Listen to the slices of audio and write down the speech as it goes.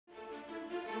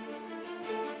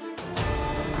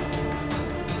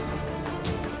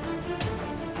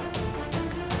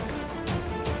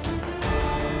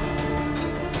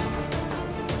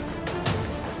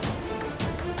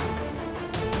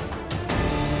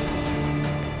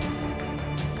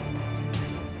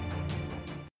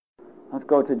Let's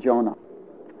go to Jonah.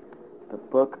 The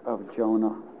book of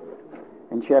Jonah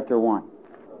in chapter 1.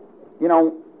 You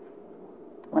know,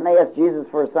 when they asked Jesus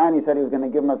for a sign, he said he was going to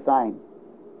give them a sign.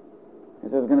 He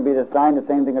said it was going to be the sign, the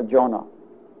same thing of Jonah.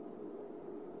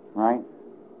 Right?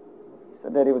 He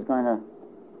said that he was going to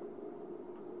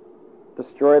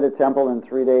destroy the temple in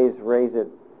 3 days, raise it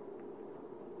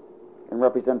in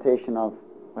representation of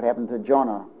what happened to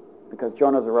Jonah, because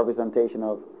Jonah is a representation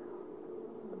of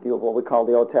what we call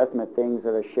the Old Testament, things that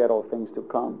are a shadow of things to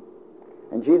come.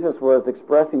 And Jesus was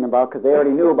expressing about, because they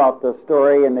already knew about the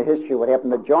story and the history, what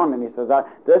happened to Jonah, and he says,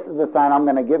 this is the sign I'm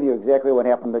going to give you, exactly what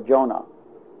happened to Jonah.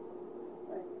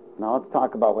 Now let's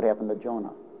talk about what happened to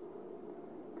Jonah.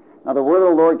 Now the word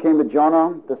of the Lord came to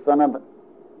Jonah, the son of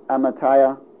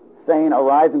Amittai, saying,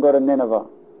 arise and go to Nineveh,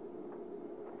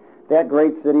 that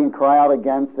great city, and cry out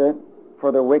against it,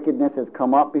 for their wickedness has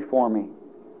come up before me.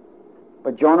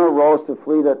 But Jonah rose to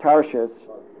flee to Tarshish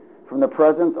from the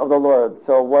presence of the Lord.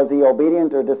 So was he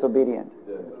obedient or disobedient?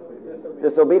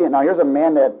 Disobedient. Now here's a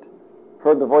man that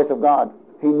heard the voice of God.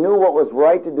 He knew what was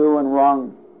right to do and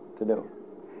wrong to do.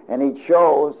 And he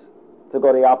chose to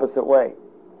go the opposite way.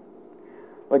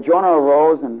 But Jonah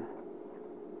arose and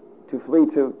to flee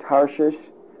to Tarshish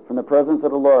from the presence of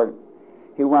the Lord.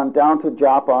 He went down to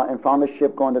Joppa and found a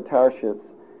ship going to Tarshish.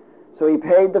 So he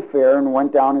paid the fare and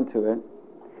went down into it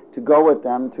to go with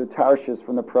them to Tarshish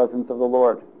from the presence of the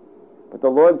Lord. But the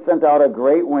Lord sent out a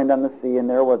great wind on the sea, and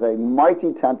there was a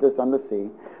mighty tempest on the sea,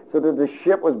 so that the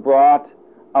ship was brought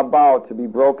about to be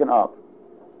broken up.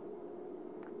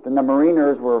 Then the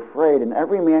mariners were afraid, and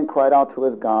every man cried out to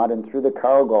his God, and threw the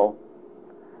cargo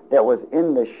that was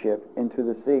in the ship into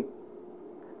the sea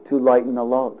to lighten the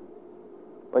load.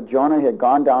 But Jonah had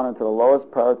gone down into the lowest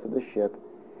parts of the ship,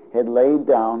 had laid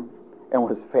down, and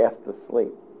was fast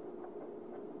asleep.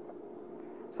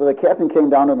 So the captain came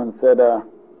down to him and said,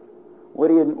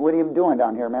 what are you doing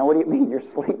down here, man? What do you mean you're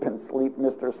sleeping,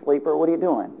 Mr. Sleeper? What are you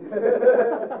doing?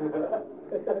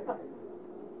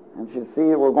 And you see,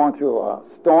 we're going through a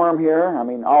storm here. I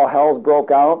mean, all hell's broke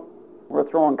out. We're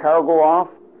throwing cargo off.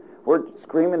 We're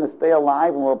screaming to stay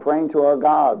alive, and we're praying to our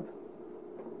gods.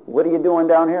 What are you doing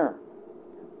down here?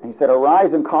 And he said,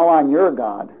 arise and call on your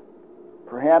God.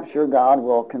 Perhaps your God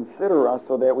will consider us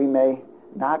so that we may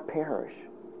not perish.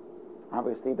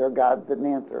 Obviously, their gods didn't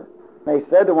answer. They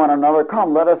said to one another,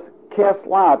 come, let us cast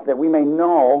lots that we may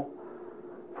know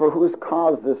for whose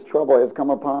cause this trouble has come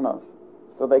upon us.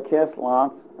 So they cast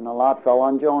lots, and the lot fell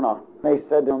on Jonah. They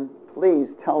said to him, please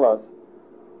tell us,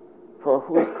 for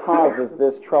whose cause is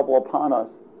this trouble upon us?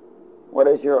 What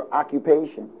is your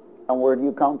occupation, and where do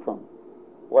you come from?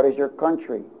 What is your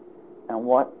country, and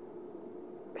what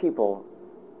people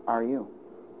are you?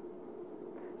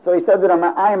 So he said to them,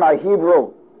 I am a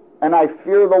Hebrew, and I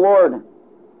fear the Lord,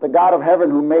 the God of heaven,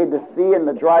 who made the sea and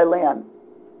the dry land.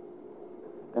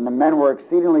 Then the men were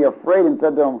exceedingly afraid and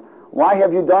said to him, why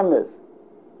have you done this?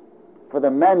 For the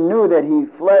men knew that he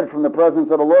fled from the presence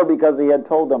of the Lord, because he had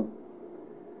told them.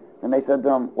 And they said to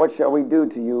him, what shall we do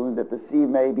to you that the sea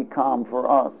may be calm for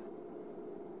us?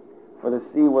 For the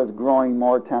sea was growing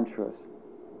more tempestuous.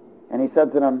 And he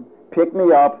said to them, pick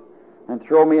me up and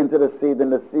throw me into the sea, then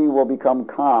the sea will become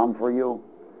calm for you.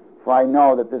 For I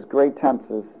know that this great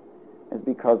tempest is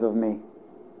because of me.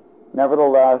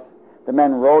 Nevertheless, the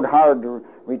men rowed hard to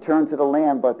return to the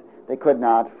land, but they could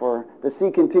not, for the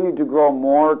sea continued to grow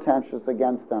more tempestuous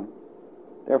against them.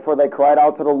 Therefore they cried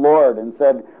out to the Lord and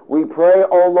said, we pray,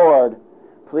 O Lord,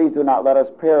 please do not let us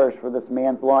perish for this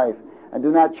man's life, and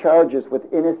do not charge us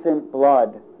with innocent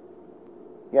blood.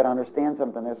 You got to understand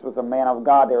something. This was a man of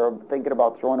God. They were thinking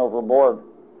about throwing overboard.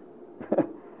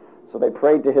 So they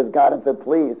prayed to his God and said,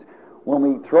 please, when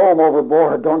we throw him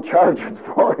overboard, don't charge us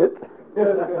for it.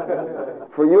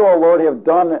 For you, O Lord, have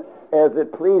done as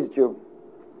it pleased you.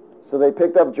 So they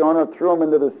picked up Jonah, threw him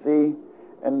into the sea,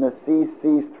 and the sea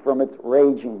ceased from its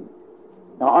raging.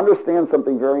 Now understand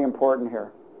something very important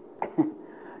here.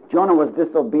 Jonah was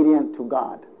disobedient to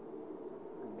God.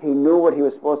 He knew what he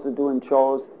was supposed to do and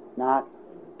chose not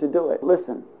to do it.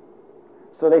 Listen.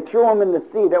 So they threw him in the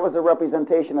sea. That was a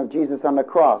representation of Jesus on the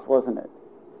cross, wasn't it?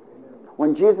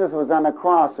 When Jesus was on the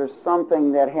cross, there's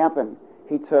something that happened.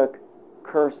 He took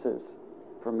curses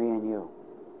for me and you.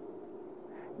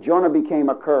 Jonah became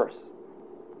a curse,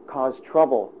 caused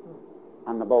trouble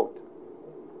on the boat.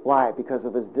 Why? Because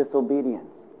of his disobedience.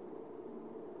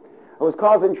 It was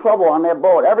causing trouble on that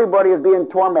boat. Everybody is being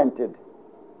tormented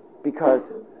because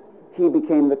he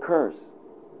became the curse.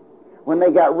 When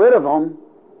they got rid of him,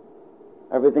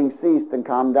 everything ceased and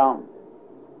calmed down.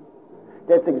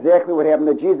 That's exactly what happened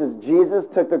to Jesus. Jesus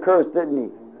took the curse, didn't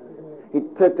he? He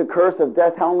took the curse of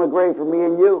death, hell, and the grave for me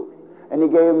and you. and he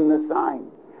gave them the sign.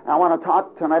 And I want to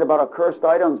talk tonight about accursed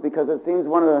items because it seems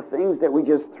one of the things that we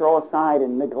just throw aside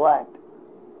and neglect,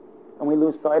 and we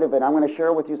lose sight of it. I'm going to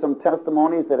share with you some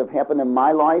testimonies that have happened in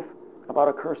my life about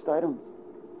accursed items.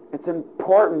 It's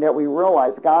important that we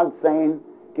realize God's saying,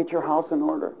 get your house in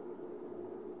order.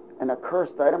 And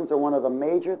accursed items are one of the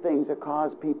major things that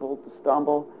cause people to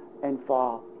stumble and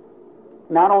fall.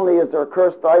 Not only is there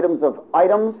accursed items of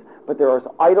items, but there are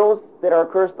idols that are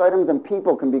accursed items, and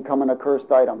people can become an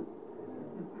accursed item.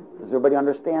 Does everybody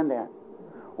understand that?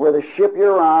 Where the ship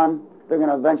you're on, they're going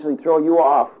to eventually throw you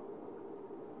off.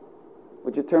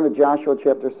 Would you turn to Joshua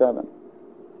chapter 7?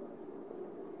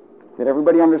 Did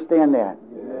everybody understand that?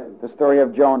 Yes. The story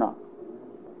of Jonah.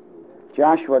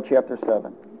 Joshua chapter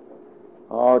 7.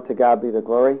 Oh, to God be the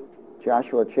glory.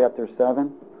 Joshua chapter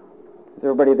 7. Is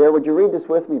everybody there? Would you read this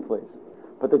with me, please?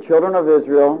 But the children of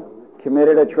Israel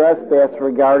committed a trespass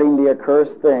regarding the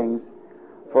accursed things,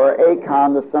 for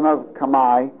Achan, the son of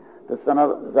Kamai, the son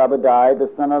of Zabadai,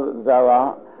 the son of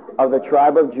Zerah, of the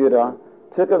tribe of Judah,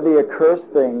 took of the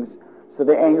accursed things, so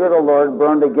the anger of the Lord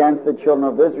burned against the children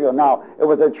of Israel. Now, it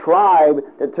was a tribe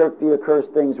that took the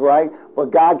accursed things, right?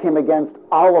 But God came against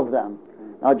all of them.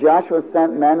 Now Joshua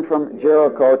sent men from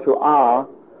Jericho to Ai,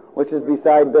 which is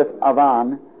beside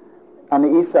Beth-avan, on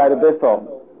the east side of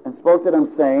Bethel, and spoke to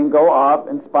them, saying, go up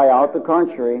and spy out the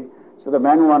country. So the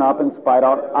men went up and spied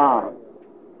out Ai.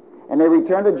 And they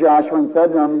returned to Joshua and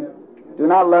said to him, do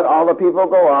not let all the people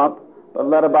go up, but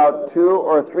let about 2,000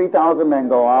 or 3,000 men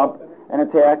go up and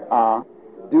attack Ai.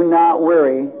 Do not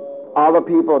weary all the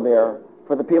people there,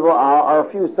 for the people of Ai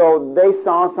are few. So they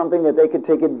saw something that they could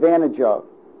take advantage of.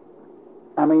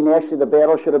 I mean, actually, the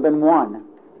battle should have been won.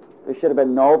 There should have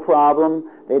been no problem.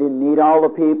 They didn't need all the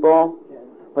people.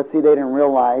 But see, they didn't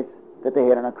realize that they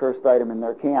had an accursed item in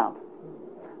their camp.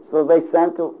 So they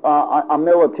sent a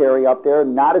military up there,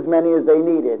 not as many as they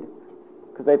needed,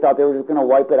 because they thought they were just going to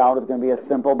wipe it out. It was going to be a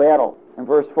simple battle. In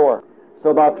verse 4, so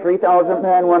about 3,000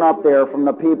 men went up there from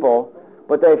the people,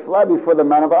 but they fled before the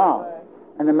men of Ai.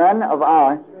 And the men of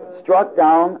Ai struck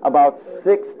down about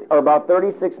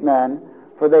 36 men,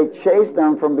 for they chased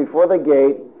them from before the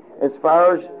gate as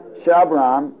far as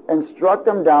Shabran, and struck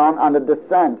them down on the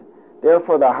descent.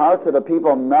 Therefore the hearts of the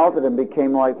people melted and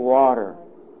became like water.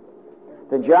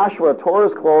 Then Joshua tore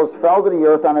his clothes, fell to the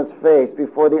earth on his face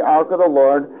before the ark of the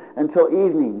Lord until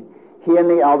evening, he and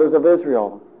the elders of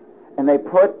Israel. And they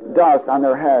put dust on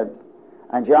their heads.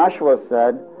 And Joshua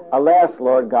said, alas,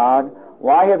 Lord God,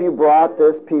 why have you brought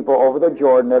this people over the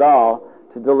Jordan at all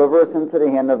to deliver us into the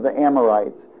hand of the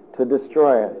Amorites, to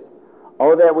destroy us?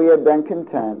 Oh, that we had been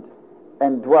content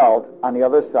and dwelt on the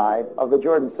other side of the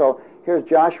Jordan. So here's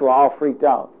Joshua all freaked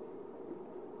out.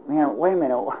 Man, wait a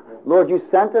minute. Lord, you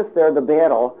sent us there to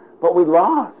battle, but we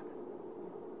lost.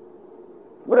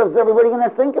 What is everybody going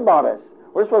to think about us?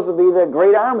 We're supposed to be the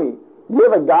great army. You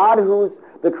have a God who's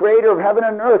the creator of heaven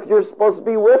and earth. You're supposed to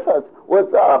be with us.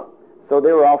 What's up? So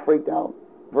they were all freaked out.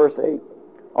 Verse 8.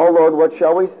 Oh Lord, what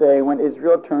shall we say when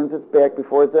Israel turns its back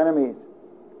before its enemies?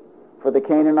 For the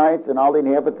Canaanites and all the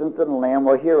inhabitants of the land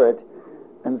will hear it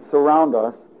and surround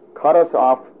us, cut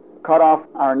off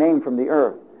our name from the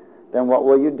earth. Then what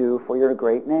will you do for your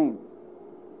great name?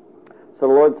 So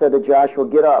the Lord said to Joshua,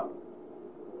 get up.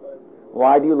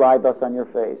 Why do you lie thus on your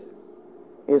face?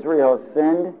 Israel has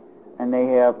sinned, and they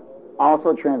have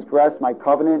also transgressed my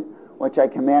covenant which I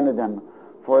commanded them.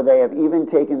 For they have even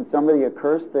taken some of the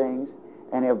accursed things,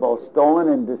 and have both stolen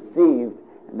and deceived,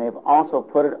 and they have also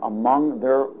put it among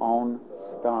their own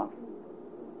stuff.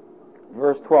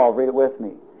 Verse 12, read it with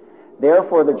me.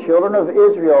 Therefore the children of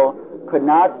Israel could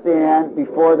not stand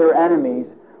before their enemies,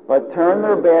 but turned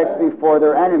their backs before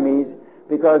their enemies,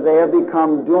 because they have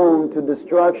become doomed to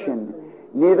destruction.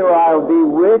 Neither I will be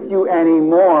with you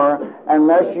anymore,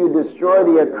 unless you destroy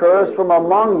the accursed from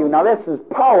among you. Now this is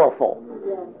powerful.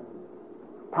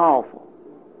 Powerful.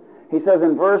 He says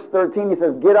in verse 13, he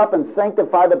says, get up and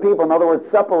sanctify the people. In other words,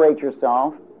 separate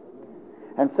yourself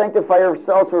and sanctify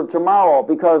yourselves for tomorrow,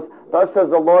 because thus says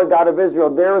the Lord God of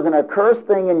Israel, there is an accursed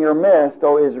thing in your midst,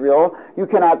 O Israel. You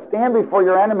cannot stand before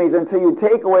your enemies until you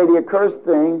take away the accursed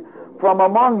thing from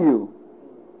among you.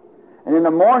 And in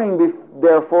the morning,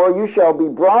 therefore, you shall be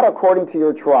brought according to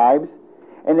your tribes,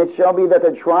 and it shall be that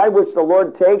the tribe which the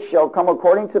Lord takes shall come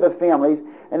according to the families,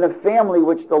 and the family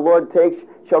which the Lord takes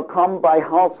shall come by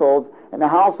households, and the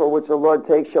household which the Lord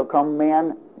takes shall come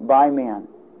man by man.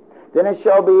 Then it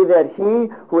shall be that he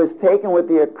who is taken with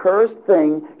the accursed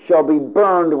thing shall be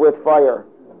burned with fire,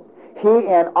 he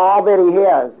and all that he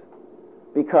has,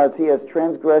 because he has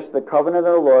transgressed the covenant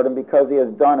of the Lord, and because he has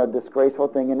done a disgraceful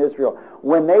thing in Israel.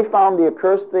 When they found the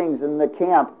accursed things in the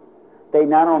camp, They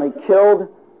not only killed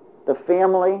the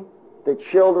family, the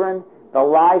children, the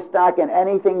livestock, and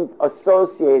anything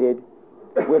associated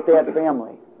with that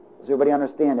family. Does everybody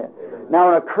understand it? Now,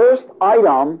 an accursed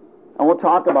item, and we'll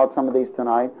talk about some of these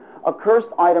tonight, accursed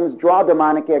items draw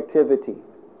demonic activity.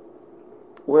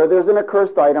 Where there's an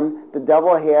accursed item, the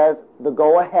devil has the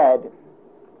go-ahead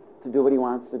to do what he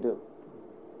wants to do.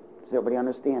 Does everybody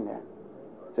understand that?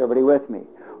 Is everybody with me?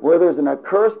 Where there's an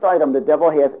accursed item, the devil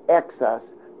has access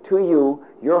to you,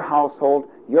 your household,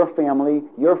 your family,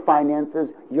 your finances,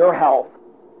 your health,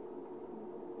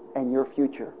 and your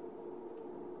future.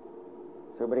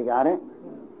 Has everybody got it?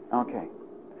 Okay.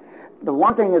 The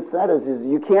one thing it said is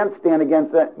you can't stand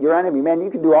against your enemy. Man, you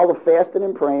can do all the fasting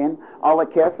and praying, all the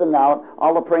casting out,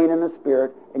 all the praying in the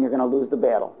Spirit, and you're going to lose the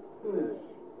battle.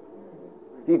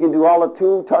 You can do all the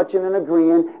two touching and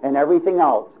agreeing and everything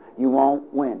else. You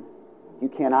won't win. You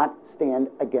cannot stand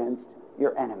against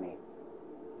your enemy.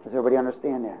 Does everybody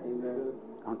understand that? Amen.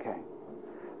 Okay.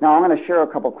 Now I'm going to share a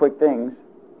couple quick things.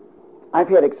 I've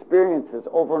had experiences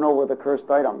over and over with accursed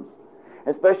items,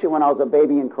 especially when I was a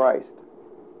baby in Christ.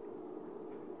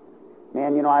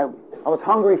 Man, you know, I was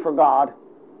hungry for God,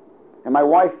 and my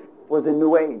wife was in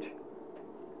New Age.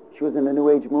 She was in the New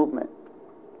Age movement.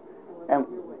 And,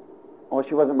 well,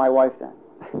 she wasn't my wife then.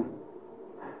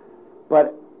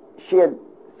 But she had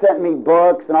sent me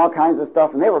books and all kinds of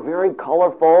stuff, and they were very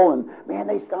colorful, and, man,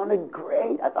 they sounded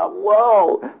great. I thought,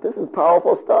 whoa, this is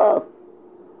powerful stuff.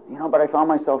 You know, but I found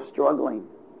myself struggling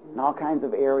in all kinds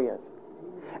of areas.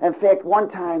 In fact, one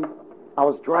time, I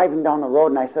was driving down the road,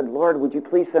 and I said, Lord, would you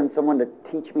please send someone to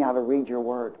teach me how to read your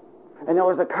word? And there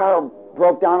was a car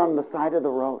broke down on the side of the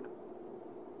road.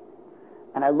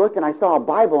 And I looked, and I saw a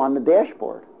Bible on the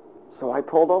dashboard. So I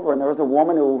pulled over, and there was a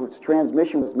woman whose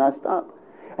transmission was messed up.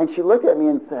 And she looked at me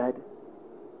and said,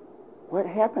 what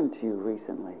happened to you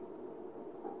recently?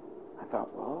 I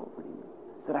thought, well, what do you mean?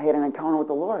 I said, I had an encounter with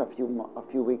the Lord a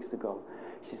few weeks ago.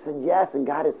 She said, yes, and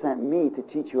God has sent me to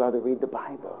teach you how to read the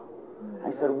Bible.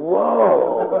 I said,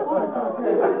 whoa.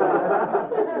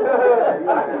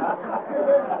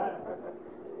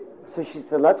 So she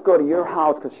said, let's go to your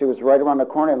house, because she was right around the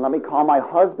corner, and let me call my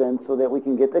husband so that we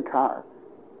can get the car.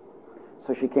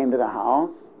 So she came to the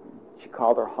house. She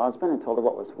called her husband and told her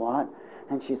what was what.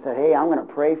 And she said, hey, I'm going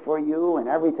to pray for you and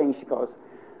everything. She goes,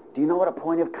 do you know what a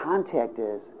point of contact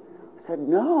is? I said,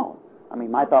 no. I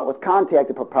mean, my thought was contact,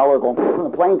 the propeller going from the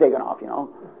plane taking off, you know.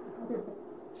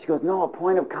 She goes, no, a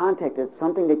point of contact is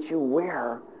something that you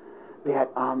wear that,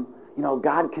 you know,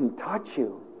 God can touch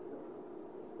you.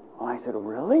 Oh, I said,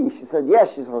 really? She said, yes.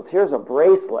 She said, here's a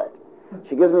bracelet.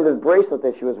 She gives me this bracelet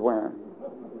that she was wearing.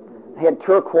 It had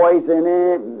turquoise in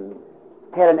it and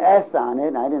had an S on it,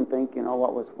 and I didn't think, you know,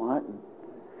 what was what.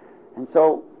 And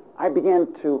so I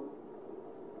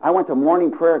went to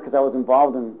morning prayer because I was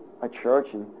involved in a church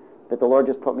and that the Lord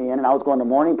just put me in, and I was going to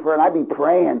morning prayer, and I'd be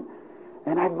praying.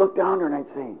 And I'd look down there and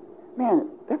I'd say, man,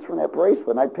 that's from that bracelet.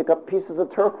 And I'd pick up pieces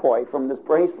of turquoise from this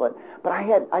bracelet. But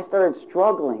I started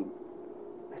struggling.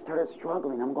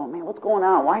 I'm going, man, what's going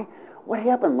on? Why? What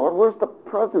happened, Lord? Where's the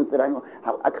presence that I know?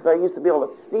 Because I used to be able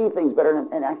to see things better,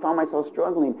 and I found myself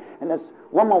struggling. And this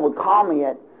woman would call me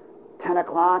at 10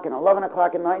 o'clock and 11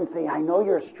 o'clock at night and say, I know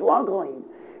you're struggling.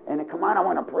 And come on, I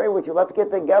want to pray with you. Let's get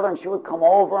together. And she would come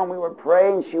over and we would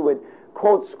pray, and she would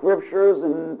quote scriptures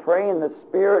and pray in the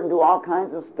Spirit and do all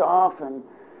kinds of stuff, and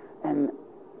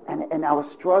I was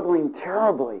struggling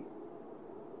terribly.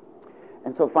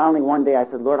 And so finally one day I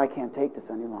said, Lord, I can't take this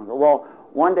any longer. Well,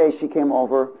 one day she came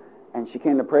over and she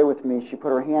came to pray with me. She put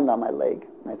her hand on my leg,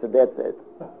 and I said, that's it.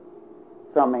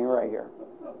 Something ain't right here.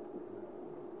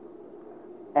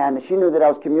 And she knew that I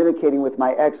was communicating with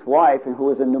my ex-wife, who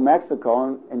was in New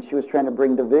Mexico, and she was trying to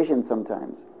bring division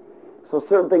sometimes. So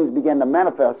certain things began to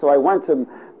manifest. So I went to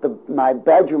my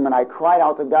bedroom and I cried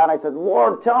out to God. I said,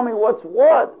 Lord, tell me what's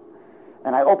what.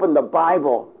 And I opened the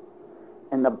Bible,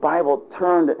 and the Bible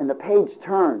turned, and the page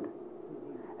turned.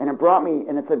 And it brought me,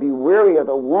 and it said, be wary of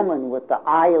the woman with the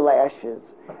eyelashes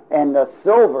and the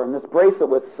silver. And this bracelet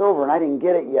was silver, and I didn't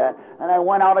get it yet. And I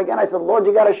went out again. I said, Lord,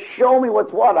 you got to show me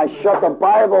what's what. I shut the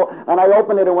Bible, and I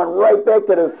opened it and went right back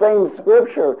to the same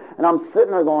scripture. And I'm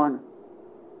sitting there going,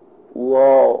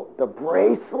 whoa, the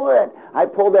bracelet. I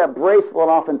pulled that bracelet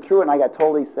off and threw it, and I got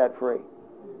totally set free.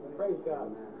 Praise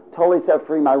God, man. Totally set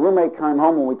free. My roommate came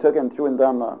home and we took it and threw it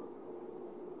down the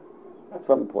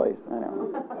someplace. I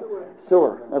don't know.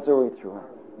 Sewer. That's where we threw it.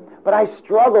 But I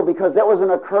struggled because that was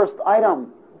an accursed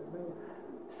item.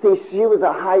 See, she was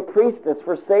a high priestess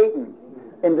for Satan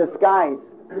in disguise.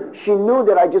 She knew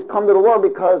that I'd just come to the Lord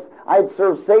because I'd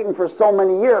served Satan for so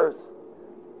many years.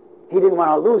 He didn't want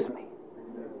to lose me.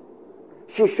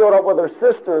 She showed up with her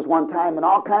sisters one time and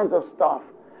all kinds of stuff.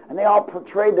 And they all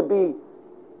portrayed to be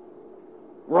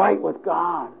right with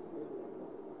God.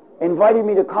 Invited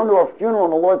me to come to a funeral,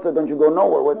 and the Lord said, don't you go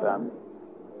nowhere with them.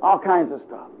 All kinds of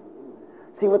stuff.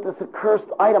 See, with this accursed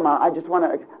item, I'm going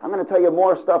to tell you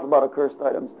more stuff about accursed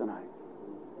items tonight.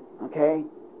 Okay?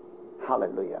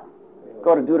 Hallelujah.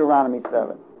 Go to Deuteronomy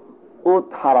 7.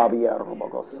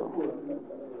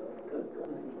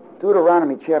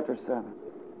 Deuteronomy chapter 7.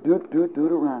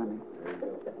 Deuteronomy.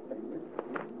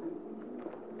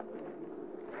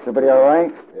 Is everybody all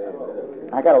right?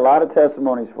 I got a lot of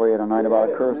testimonies for you tonight about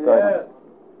accursed items.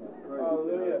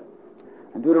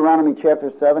 In Deuteronomy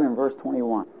chapter 7 and verse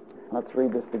 21. Let's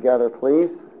read this together, please.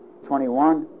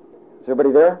 21. Is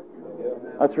everybody there?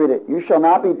 Let's read it. You shall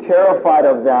not be terrified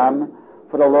of them,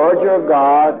 for the Lord your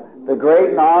God, the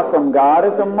great and awesome God,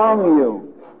 is among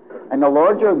you. And the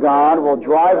Lord your God will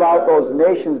drive out those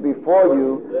nations before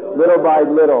you, little by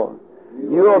little.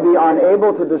 You will be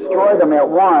unable to destroy them at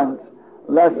once,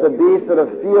 lest the beasts of the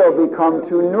field become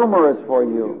too numerous for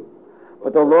you.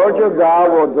 But the Lord your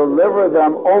God will deliver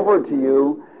them over to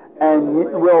you, and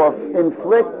will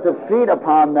inflict defeat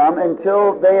upon them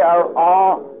until they are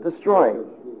all destroyed.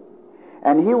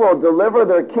 And he will deliver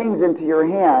their kings into your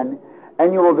hand,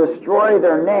 and you will destroy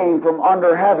their name from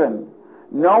under heaven.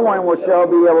 No one shall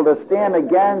be able to stand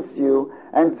against you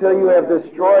until you have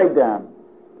destroyed them.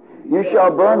 You shall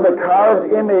burn the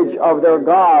carved image of their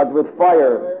gods with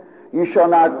fire. You shall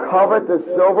not covet the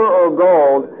silver or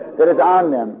gold that is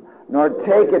on them, nor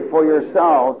take it for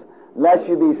yourselves, lest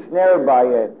you be snared by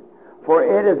it. For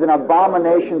it is an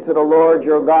abomination to the Lord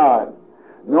your God.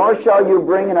 Nor shall you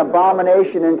bring an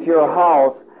abomination into your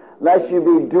house, lest you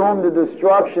be doomed to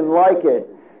destruction like it.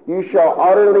 You shall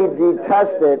utterly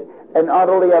detest it and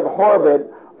utterly abhor it,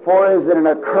 for it is an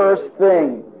accursed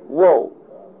thing. Whoa.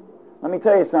 Let me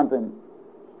tell you something.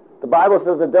 The Bible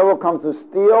says the devil comes to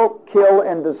steal, kill,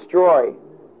 and destroy.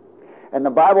 And the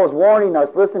Bible is warning us,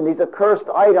 listen, these accursed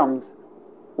items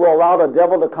will allow the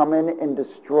devil to come in and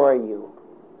destroy you.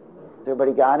 Has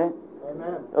everybody got it?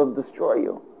 Amen. It'll destroy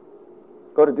you.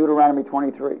 Go to Deuteronomy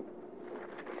 23.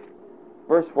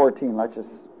 Verse 14, let's just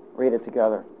read it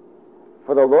together.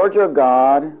 For the Lord your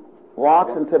God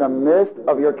walks into the midst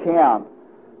of your camp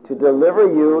to deliver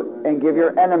you and give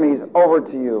your enemies over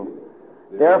to you.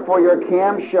 Therefore your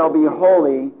camp shall be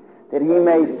holy, that he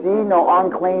may see no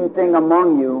unclean thing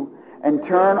among you, and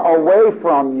turn away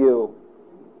from you.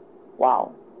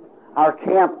 Wow. Our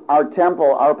camp, our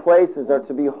temple, our places are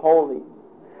to be holy.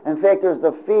 In fact, there's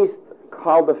the feast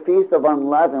called the Feast of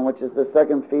Unleavened, which is the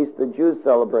second feast the Jews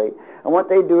celebrate. And what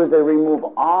they do is they remove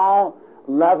all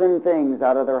leavened things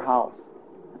out of their house.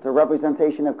 It's a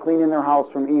representation of cleaning their house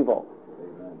from evil.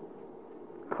 Amen.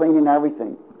 Cleaning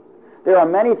everything. There are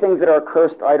many things that are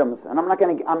cursed items, and I'm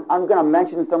going to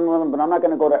mention some of them, but I'm not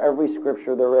going to go to every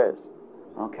scripture there is.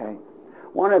 Okay.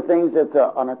 One of the things that's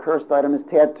an accursed item is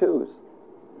tattoos.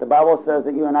 The Bible says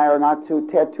that you and I are not to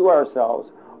tattoo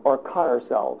ourselves or cut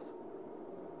ourselves.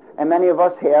 And many of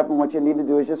us have, and what you need to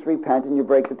do is just repent and you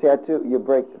break the tattoo. You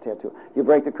break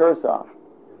the curse off.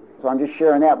 So I'm just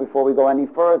sharing that before we go any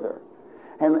further.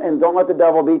 And don't let the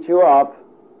devil beat you up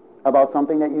about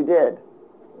something that you did.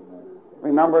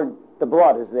 Remember, the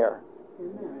blood is there.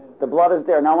 The blood is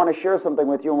there. Now I want to share something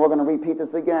with you, and we're going to repeat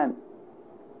this again.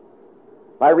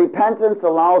 By repentance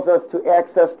allows us to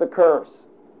access the curse.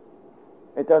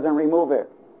 It doesn't remove it.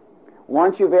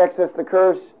 Once you've accessed the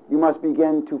curse, you must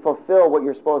begin to fulfill what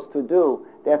you're supposed to do.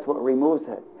 That's what removes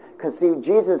it. Because see,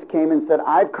 Jesus came and said,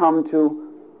 I've come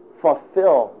to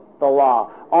fulfill the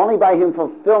law. Only by him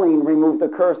fulfilling removed the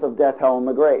curse of death, hell, and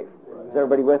the grave. Is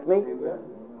everybody with me?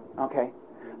 Okay.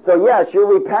 So yes, your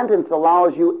repentance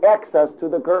allows you access to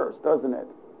the curse, doesn't it?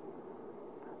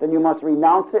 Then you must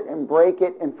renounce it and break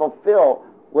it and fulfill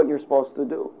what you're supposed to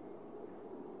do.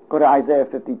 Go to Isaiah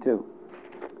 52.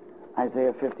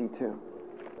 Isaiah 52.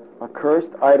 Accursed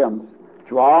items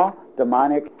draw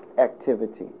demonic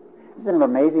activity. Isn't it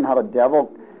amazing how the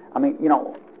devil,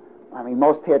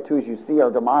 most tattoos you see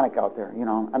are demonic out there,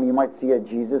 you might see a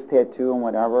Jesus tattoo and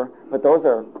whatever, but those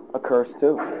are accursed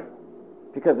too.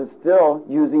 Because it's still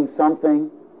using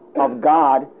something of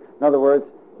God. In other words,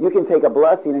 you can take a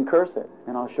blessing and curse it,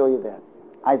 and I'll show you that.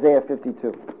 Isaiah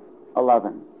 52,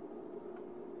 11.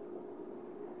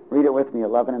 Read it with me,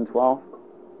 11 and 12.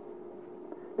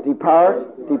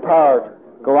 Depart,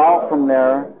 depart, go out from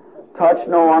there, touch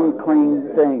no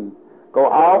unclean thing.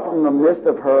 Go out from the midst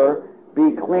of her,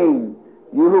 be clean.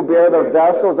 You who bear the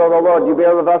vessels of the Lord. Do you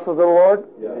bear the vessels of the Lord?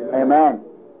 Yeah. Amen.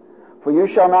 For you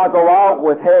shall not go out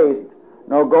with haste,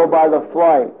 nor go by the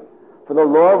flight. For the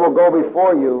Lord will go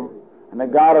before you. And the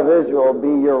God of Israel will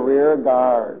be your rear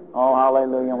guard. Oh,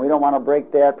 hallelujah. And we don't want to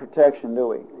break that protection, do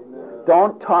we?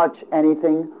 Don't touch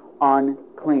anything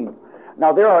unclean.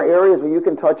 Now, there are areas where you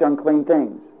can touch unclean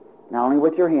things. Not only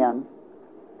with your hands,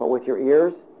 but with your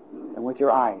ears and with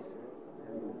your eyes.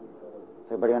 Does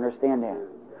everybody understand that?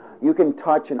 You can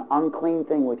touch an unclean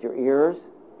thing with your ears,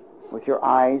 with your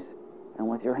eyes, and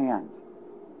with your hands.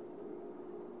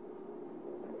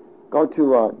 Go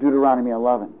to Deuteronomy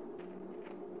 11.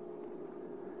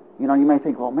 You know, you may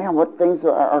think, well, man, what things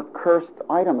are cursed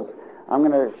items? I'm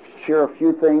going to share a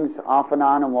few things off and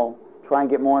on, and we'll try and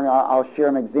get more, and I'll share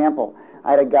an example. I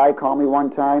had a guy call me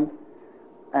one time,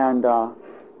 and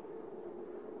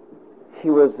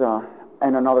he was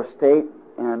in another state,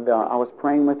 and I was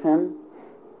praying with him,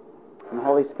 and the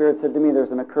Holy Spirit said to me,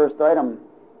 there's an accursed item.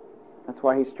 That's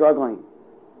why he's struggling.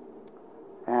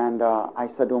 And I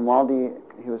said to him, well,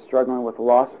 he was struggling with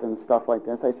lust and stuff like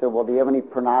this. I said, well, do you have any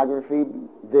pornography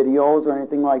videos or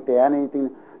anything like that?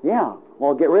 Anything? Yeah.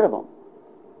 Well, get rid of them.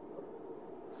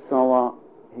 So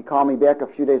he called me back a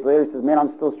few days later. He says, man,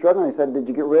 I'm still struggling. I said, did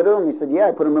you get rid of them? He said, yeah,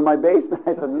 I put them in my basement.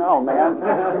 I said, no, man.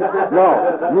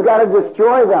 No. You got to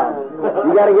destroy them.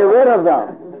 You got to get rid of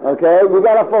them. Okay? You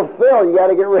got to fulfill. You got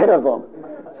to get rid of them.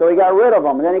 So he got rid of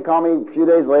them. And then he called me a few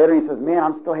days later, and he says, man,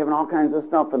 I'm still having all kinds of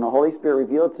stuff. And the Holy Spirit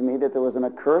revealed to me that there was an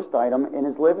accursed item in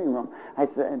his living room. I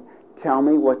said, tell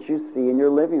me what you see in your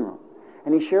living room.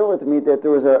 And he shared with me that there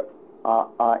was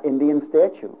a Indian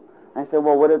statue. I said,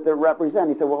 well, what did it represent?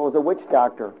 He said, well, it was a witch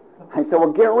doctor. I said,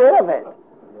 well, get rid of it.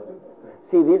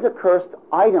 See, these accursed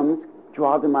items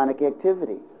draw demonic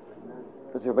activity.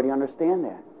 Does everybody understand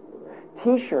that?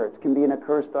 T-shirts can be an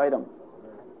accursed item.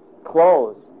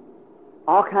 Clothes.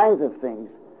 All kinds of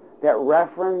things that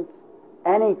reference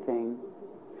anything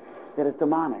that is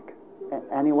demonic.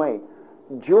 Anyway,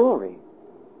 jewelry.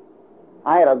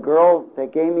 I had a girl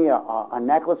that gave me a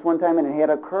necklace one time, and it had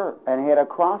a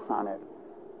cross on it,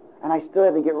 and I still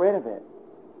had to get rid of it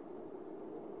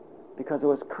because it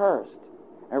was cursed.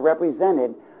 It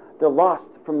represented the lust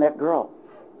from that girl.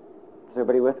 Is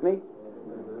everybody with me?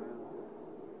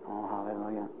 Oh,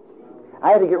 hallelujah!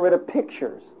 I had to get rid of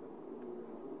pictures.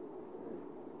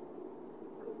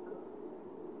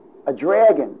 A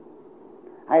dragon.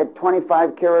 I had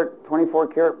 24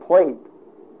 karat plate.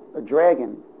 A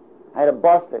dragon. I had to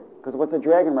bust it, because what's a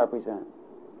dragon represent?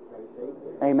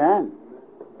 Amen.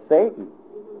 Satan.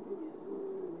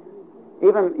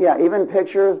 Even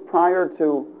pictures prior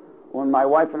to when my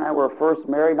wife and I were first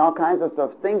married, and all kinds of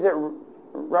stuff. Things that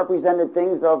represented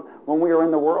things of when we were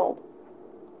in the world.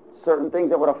 Certain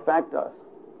things that would affect us.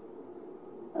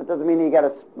 That doesn't mean you got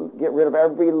to get rid of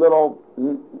every little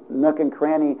nook and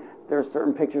cranny. There are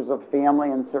certain pictures of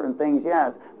family and certain things,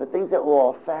 yes. But things that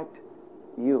will affect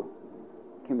you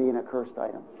can be an accursed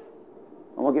item.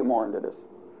 And we'll get more into this.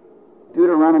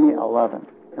 Deuteronomy 11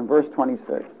 and verse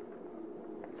 26.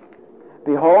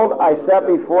 Behold, I set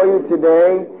before you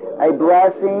today a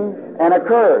blessing and a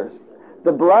curse.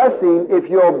 The blessing, if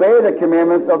you obey the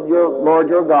commandments of your Lord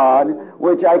your God,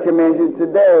 which I command you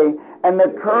today, and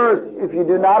the curse, if you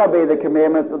do not obey the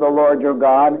commandments of the Lord your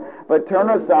God, but turn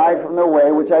aside from the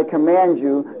way which I command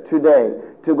you today,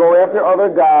 to go after other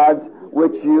gods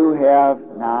which you have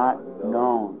not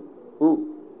known.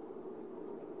 Ooh.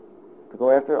 To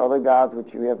go after other gods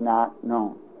which you have not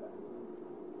known.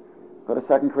 Go to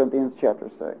 2 Corinthians chapter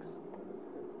 6.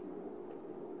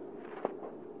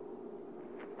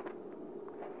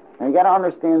 Now you got to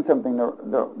understand something.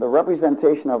 The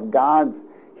representation of gods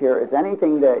here is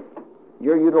anything that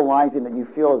you're utilizing that you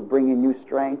feel is bringing you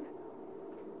strength.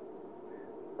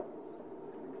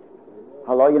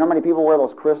 Hello? You know how many people wear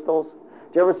those crystals?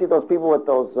 Do you ever see those people with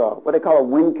those, what they call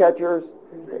wind catchers?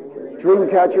 Dream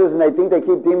catchers, and they think they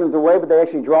keep demons away, but they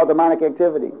actually draw demonic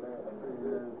activity.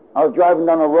 I was driving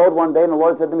down the road one day, and the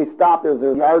Lord said to me, stop, there's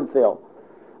a yard sale.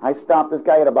 I stopped. This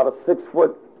guy had about a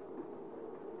 6-foot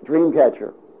dream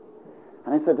catcher.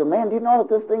 And I said to him, man, do you know what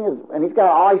this thing is? And he's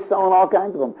selling all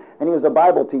kinds of them. And he was a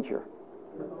Bible teacher.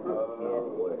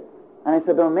 And I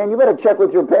said to him, man, you better check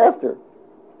with your pastor.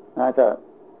 And I thought,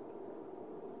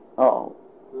 uh-oh.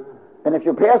 And if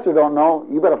your pastor don't know,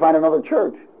 you better find another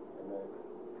church.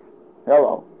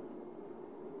 Hello.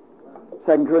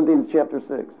 2 Corinthians chapter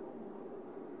 6.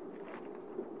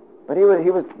 But he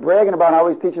was bragging about how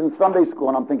he's teaching Sunday school,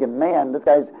 and I'm thinking, man, this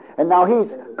guy's... And now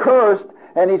he's cursed,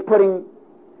 and he's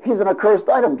an accursed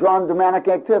item, drawing demonic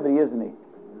activity, isn't he?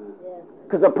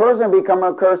 Because a person become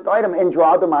an accursed item and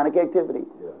draw demonic activity.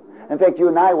 In fact, you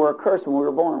and I were accursed when we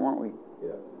were born, weren't we?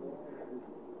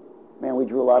 Man, we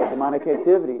drew a lot of demonic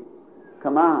activity.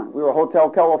 Come on. We were Hotel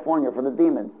California for the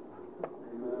demons.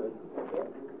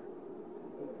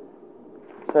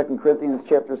 2 Corinthians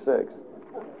chapter 6.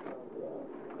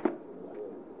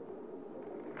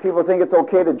 People think it's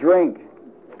okay to drink.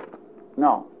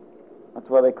 No. That's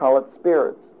why they call it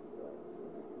spirits.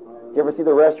 You ever see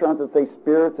the restaurants that say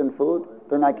spirits in food?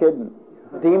 They're not kidding.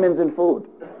 Demons in food.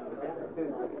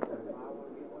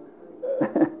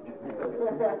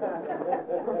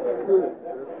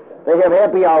 They have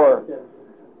happy hour.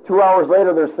 2 hours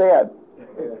later, they're sad.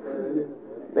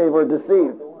 They were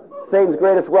deceived. Satan's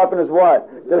greatest weapon is what?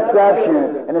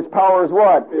 Deception. And his power is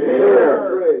what?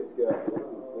 Fear.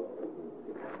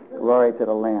 Glory to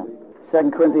the Lamb.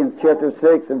 2 Corinthians chapter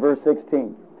 6 and verse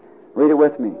 16. Read it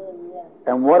with me.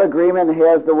 And what agreement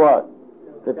has the what?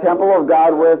 The temple of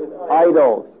God with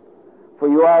idols. For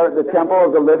you are the temple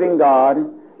of the living God,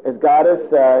 as God has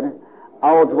said,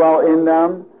 I will dwell in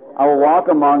them, I will walk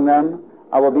among them,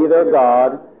 I will be their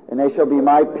God, and they shall be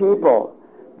my people.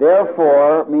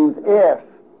 Therefore means if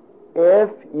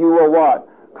you will what?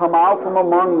 Come out from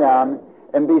among them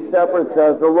and be separate,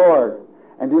 says the Lord,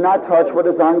 and do not touch what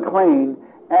is unclean,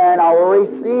 and I will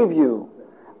receive you.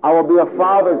 I will be a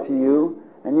father to you,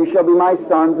 and you shall be my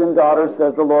sons and daughters,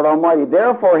 says the Lord Almighty.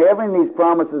 Therefore, having these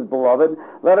promises, beloved,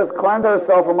 let us cleanse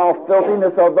ourselves from all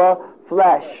filthiness of the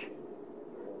flesh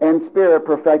and spirit,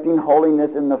 perfecting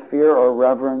holiness in the fear or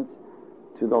reverence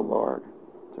to the Lord.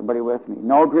 Somebody with me?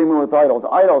 No agreement with idols.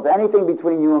 Idols, anything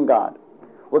between you and God.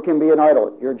 What can be an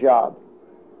idol? Your job,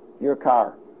 your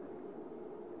car,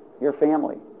 your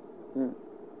family.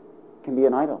 Can be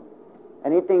an idol.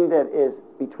 Anything that is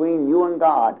between you and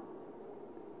God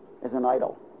is an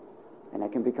idol. And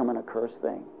it can become an accursed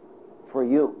thing for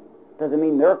you. Doesn't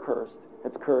mean they're cursed.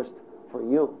 It's cursed for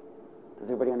you. Does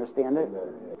everybody understand it?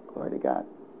 Glory to God.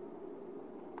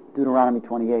 Deuteronomy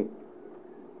 28.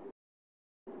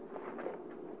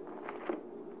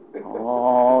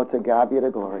 Oh, to God be the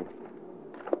glory.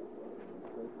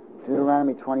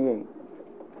 Deuteronomy 28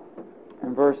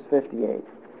 and verse 58.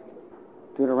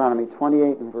 Deuteronomy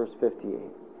 28 and verse 58.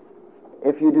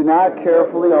 If you do not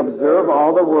carefully observe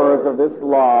all the words of this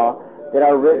law that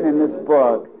are written in this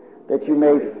book, that you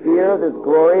may fear this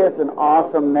glorious and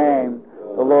awesome name,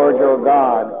 the Lord your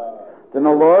God, then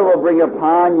the Lord will bring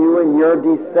upon you and your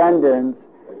descendants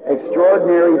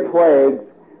extraordinary plagues,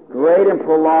 great and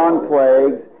prolonged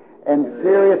plagues, and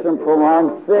serious and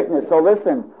prolonged sickness. So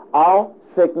listen, all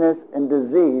sickness and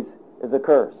disease is a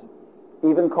curse.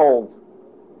 Even colds.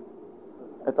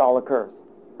 It's all a curse.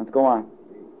 Let's go on.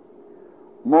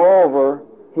 Moreover,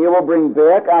 he will bring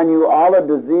back on you all the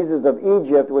diseases of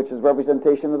Egypt, which is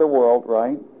representation of the world,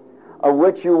 right? Of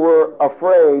which you were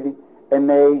afraid, and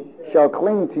they shall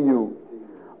cling to you.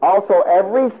 Also,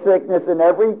 every sickness and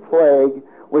every plague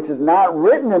which is not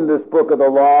written in this book of the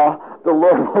law, the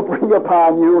Lord will bring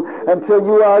upon you until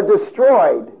you are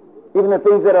destroyed. Even the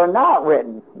things that are not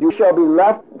written. You shall be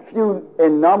left few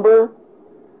in number,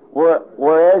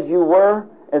 whereas you were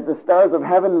as the stars of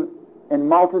heaven in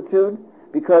multitude,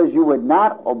 because you would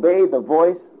not obey the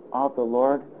voice of the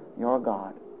Lord your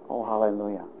God. Oh,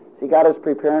 hallelujah. See, God is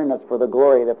preparing us for the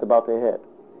glory that's about to hit.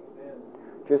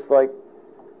 Just like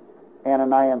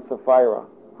Ananias and Sapphira,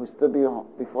 who stood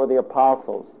before the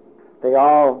apostles. They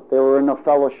were in a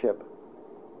fellowship,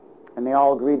 and they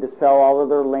all agreed to sell all of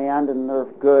their land and their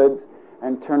goods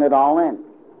and turn it all in.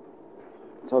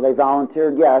 So they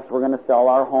volunteered, yes, we're going to sell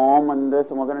our home and this,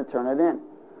 and we're going to turn it in.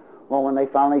 Well, when they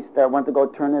finally went to go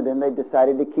turn it in, they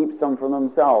decided to keep some for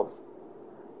themselves.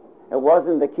 It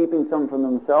wasn't the keeping some for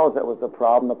themselves that was the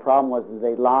problem. The problem was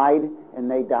they lied and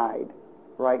they died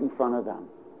right in front of them.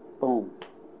 Boom.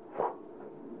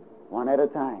 One at a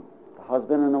time. The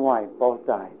husband and the wife both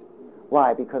died.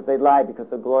 Why? Because they lied. Because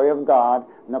the glory of God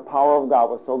and the power of God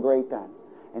was so great then.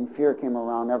 And fear came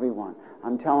around everyone.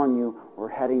 I'm telling you, we're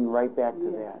heading right back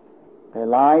to that. They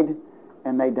lied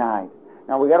and they died.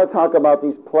 Now we got to talk about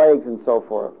these plagues and so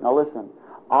forth. Now listen,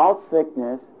 all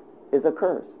sickness is a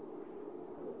curse.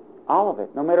 All of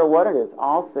it, no matter what it is,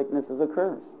 all sickness is a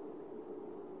curse.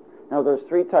 Now there's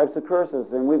three types of curses,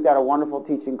 and we've got a wonderful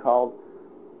teaching called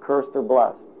Cursed or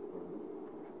Blessed.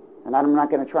 And I'm not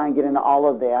going to try and get into all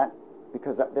of that,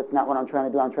 because that's not what I'm trying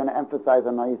to do. I'm trying to emphasize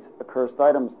on these accursed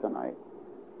items tonight.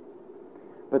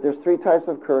 But there's three types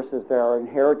of curses. There are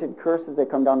inherited curses that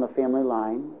come down the family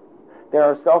line. There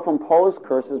are self-imposed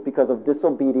curses because of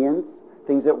disobedience,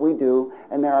 things that we do.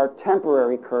 And there are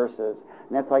temporary curses.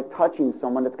 And that's like touching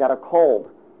someone that's got a cold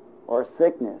or a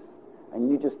sickness. And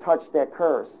you just touched that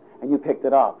curse and you picked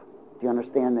it up. Do you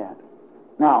understand that?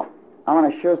 Now, I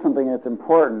want to share something that's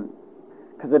important.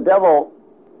 Because the devil,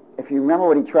 if you remember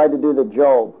what he tried to do to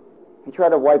Job, he tried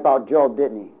to wipe out Job,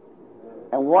 didn't he?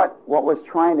 And what was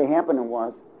trying to happen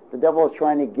was, the devil was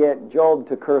trying to get Job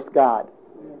to curse God.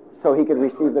 so he could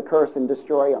receive the curse and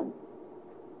destroy him.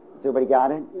 Has everybody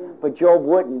got it? Yeah. But Job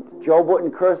wouldn't. Job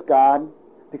wouldn't curse God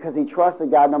because he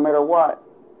trusted God no matter what.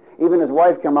 Even his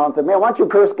wife came out and said, man, why don't you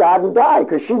curse God and die?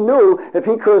 Because she knew if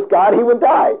he cursed God, he would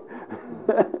die.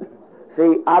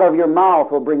 See, out of your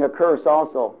mouth will bring a curse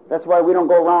also. That's why we don't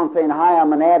go around saying, hi,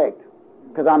 I'm an addict,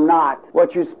 because I'm not.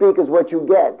 What you speak is what you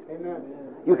get. Amen.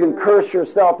 You can curse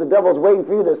yourself. The devil's waiting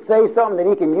for you to say something that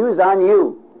he can use on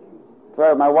you. That's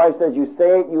right. My wife says, you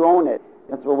say it, you own it.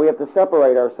 That's where we have to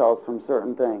separate ourselves from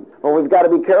certain things. But we've got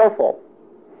to be careful.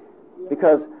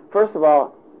 Because, first of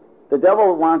all, the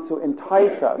devil wants to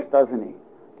entice us, doesn't he?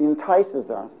 He entices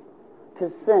us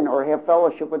to sin or have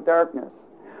fellowship with darkness.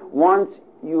 Once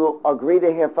you agree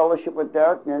to have fellowship with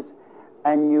darkness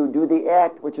and you do the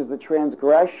act, which is the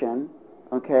transgression,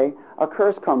 okay, a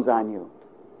curse comes on you.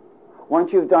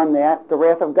 Once you've done that, the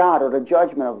wrath of God or the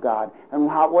judgment of God. And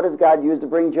what does God use to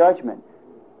bring judgment?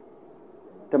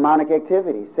 Demonic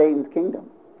activity, Satan's kingdom.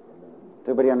 Does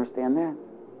everybody understand that?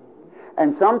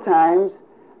 And sometimes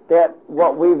that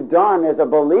what we've done as a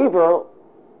believer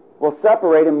will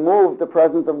separate and move the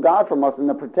presence of God from us in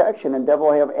the protection, and the devil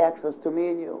will have access to me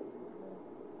and you.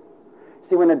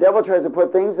 See, when the devil tries to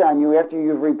put things on you after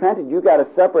you've repented, you've got to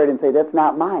separate and say, that's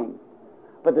not mine.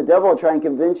 But the devil will try and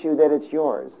convince you that it's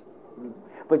yours.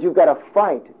 But you've got to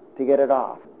fight to get it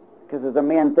off. Because as a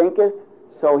man thinketh,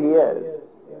 so he is.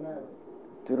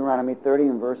 Deuteronomy 30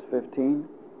 and verse 15.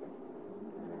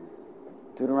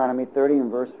 Deuteronomy 30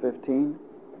 and verse 15.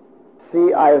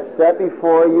 See, I have set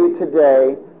before you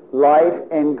today life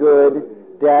and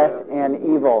good, death and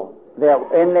evil.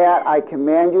 In that I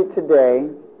command you today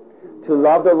to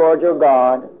love the Lord your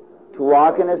God, to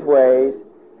walk in his ways,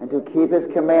 and to keep his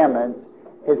commandments,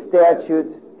 his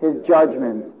statutes, his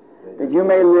judgments, that you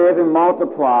may live and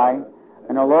multiply,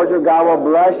 and the Lord your God will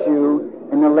bless you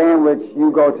in the land which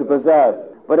you go to possess.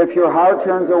 But if your heart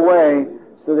turns away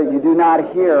so that you do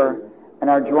not hear, and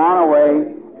are drawn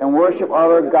away, and worship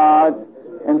other gods,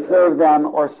 and serve them,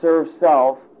 or serve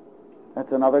self,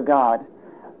 that's another god,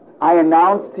 I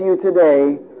announce to you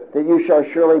today that you shall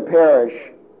surely perish.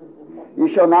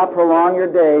 You shall not prolong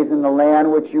your days in the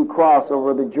land which you cross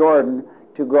over the Jordan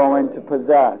to go in to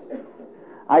possess.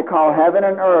 I call heaven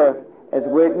and earth as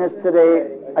witness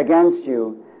today against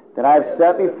you, that I have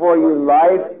set before you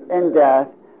life and death,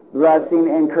 blessing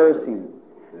and cursing.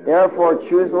 Therefore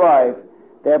choose life,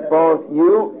 that both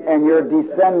you and your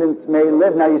descendants may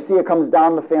live. Now you see it comes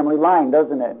down the family line,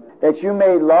 doesn't it? That you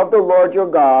may love the Lord your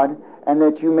God, and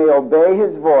that you may obey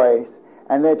his voice,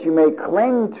 and that you may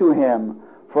cling to him,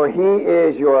 for he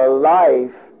is your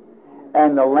life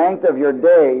and the length of your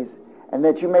days, and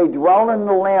that you may dwell in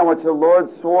the land which the Lord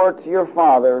swore to your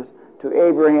fathers, to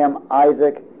Abraham,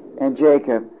 Isaac, and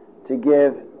Jacob, to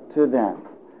give to them.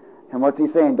 And what's he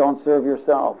saying? Don't serve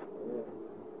yourself.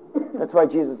 That's why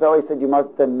Jesus always said you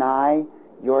must deny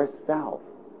yourself.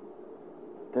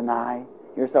 Deny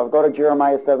yourself. Go to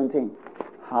Jeremiah 17.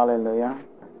 Hallelujah.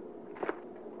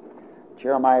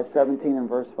 Jeremiah 17 and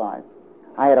verse 5.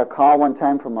 I had a call one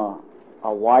time from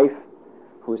a wife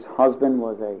whose husband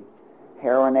was a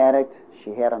heroin addict.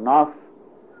 She had enough.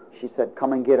 She said,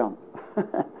 come and get him.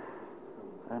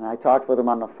 And I talked with him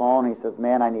on the phone. He says,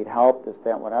 man, I need help, this,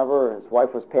 that, whatever. His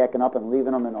wife was packing up and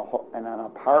leaving him in an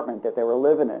apartment that they were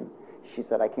living in. She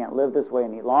said, I can't live this way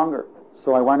any longer.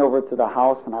 So I went over to the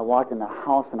house, and I walked in the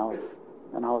house, and I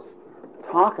was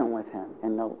talking with him.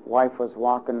 And the wife was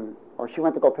walking, or she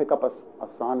went to go pick up a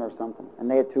son or something,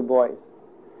 and they had 2 boys.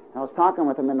 And I was talking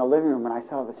with him in the living room, and I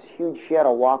saw this huge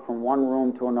shadow walk from one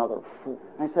room to another. And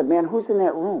I said, man, who's in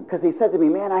that room? Because he said to me,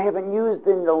 man, I haven't used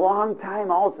in a long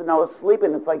time. All of a sudden I was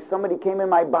sleeping. It's like somebody came in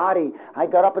my body. I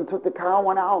got up and took the car and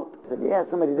went out. I said, yeah,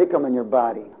 somebody did come in your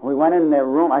body. And we went in that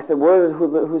room. I said,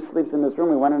 who sleeps in this room?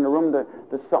 We went in the room.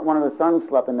 One of the sons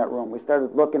slept in that room. We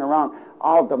started looking around.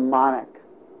 All demonic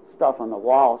stuff on the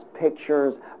walls,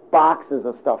 pictures, boxes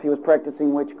of stuff. He was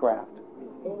practicing witchcraft.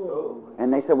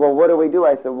 And they said, well, what do we do?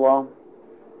 I said, well,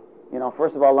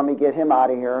 first of all, let me get him out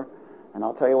of here, and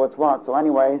I'll tell you what's what. So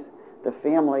anyways, the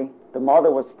family, the mother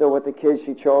was still with the kids.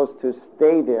 She chose to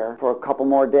stay there for a couple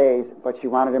more days, but she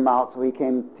wanted him out, so he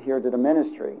came here to the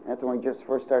ministry. That's when we just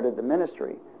first started the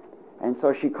ministry. And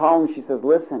so she called him. She says,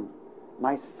 listen,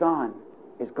 my son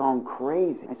is gone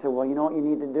crazy. I said, well, you know what you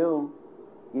need to do?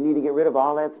 You need to get rid of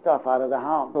all that stuff out of the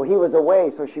house. So he was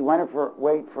away, so she waited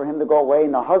for him to go away,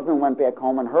 and the husband went back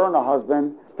home, and her and the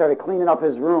husband started cleaning up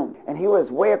his room. And he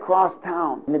was way across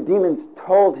town, and the demons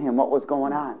told him what was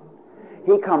going on.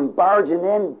 He come barging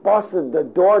in, busted the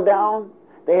door down.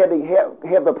 They had to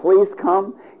have the police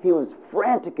come. He was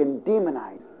frantic and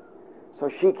demonized. So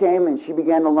she came and she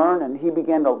began to learn, and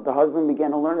the husband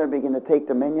began to learn, and began to take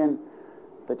dominion.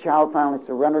 The child finally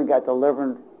surrendered, got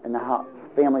delivered, and the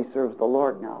family serves the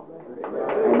Lord now.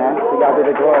 Amen. To God be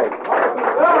the glory.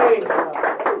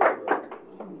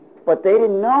 But they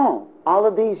didn't know all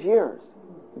of these years.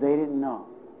 They didn't know.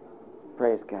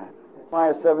 Praise God.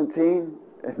 Jeremiah 17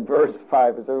 and verse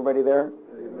 5. Is everybody there?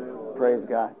 Amen. Praise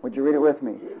God. Would you read it with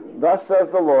me? Thus says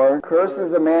the Lord,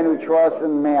 curses a man who trusts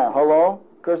in man. Hello?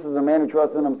 Curses a man who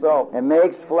trusts in himself, and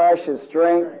makes flesh his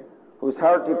strength, whose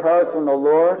heart departs from the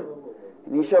Lord.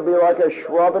 And he shall be like a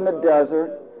shrub in the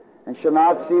desert, and shall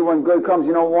not see when good comes.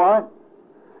 You know what?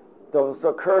 Those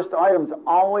accursed items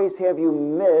always have you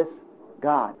miss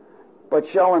God. But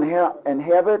shall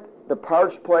inhabit the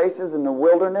parched places in the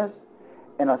wilderness,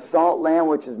 and a salt land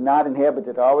which is not inhabited.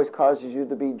 It always causes you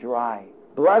to be dry.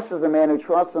 Blessed is the man who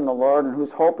trusts in the Lord, and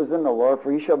whose hope is in the Lord,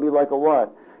 for he shall be like a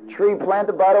what? Tree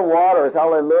planted by the waters,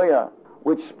 hallelujah,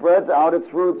 which spreads out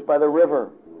its roots by the river,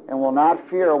 and will not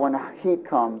fear when heat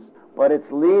comes, but its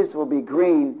leaves will be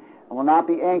green, and will not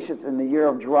be anxious in the year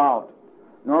of drought,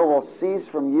 nor will cease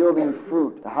from yielding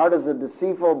fruit. The heart is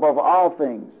deceitful above all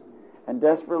things, and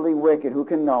desperately wicked. Who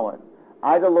can know it?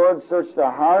 I, the Lord, search the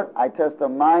heart. I test the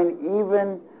mind,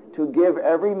 even to give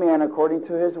every man according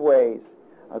to his ways,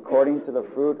 according to the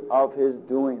fruit of his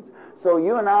doings. So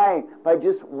you and I, by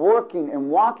just working and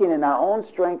walking in our own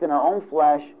strength and our own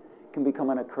flesh, can become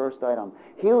an accursed item.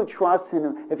 He who trusts in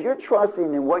him, if you're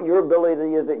trusting in what your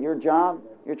ability is at your job,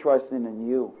 you're trusting in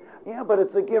you. Yeah, but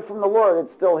it's a gift from the Lord.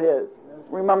 It's still his.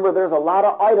 Remember, there's a lot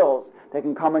of idols that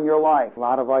can come in your life. A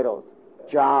lot of idols.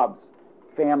 Jobs,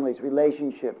 families,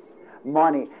 relationships,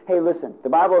 money. Hey, listen, the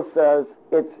Bible says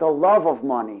it's the love of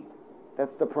money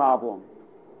that's the problem.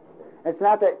 It's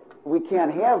not that we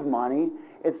can't have money,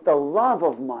 it's the love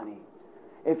of money.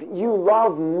 If you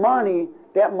love money,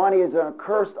 that money is an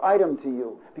accursed item to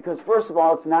you. Because first of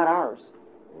all, it's not ours.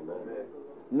 Amen.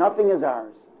 Nothing is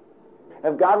ours.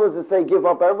 If God was to say, give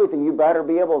up everything, you better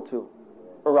be able to,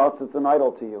 or else it's an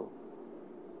idol to you.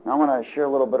 Now I want to share a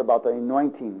little bit about the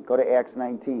anointing. Go to Acts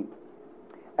 19.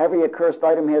 Every accursed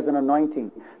item has an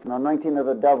anointing of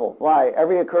the devil. Why?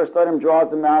 Every accursed item draws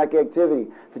demonic activity.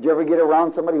 Did you ever get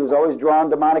around somebody who's always drawing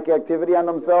demonic activity on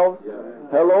themselves? Yeah.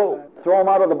 Hello? Throw them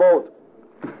out of the boat.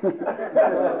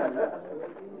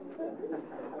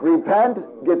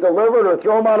 Repent, get delivered, or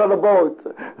throw them out of the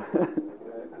boat.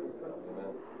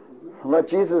 Let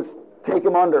Jesus take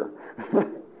them under.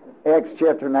 Acts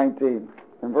chapter 19,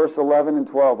 and verse 11 and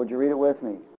 12. Would you read it with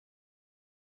me?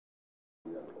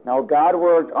 Now God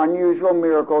worked unusual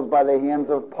miracles by the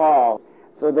hands of Paul,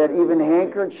 so that even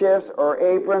handkerchiefs or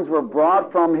aprons were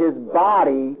brought from his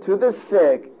body to the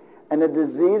sick, and the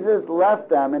diseases left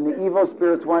them, and the evil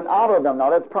spirits went out of them.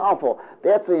 Now that's powerful.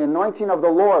 That's the anointing of the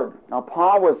Lord. Now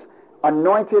Paul was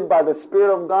anointed by the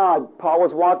Spirit of God. Paul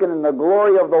was walking in the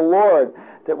glory of the Lord,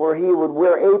 that where he would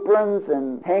wear aprons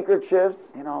and handkerchiefs.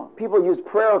 You know, people use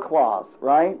prayer cloths,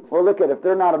 right? Well, look at it. If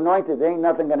they're not anointed, there ain't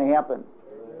nothing going to happen.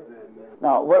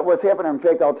 Now, what's happening, in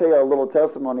fact, I'll tell you a little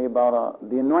testimony about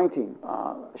the anointing.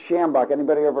 Shambach,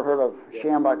 anybody ever heard of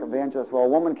Shambach evangelist? Well, a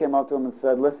woman came up to him and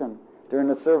said, listen, during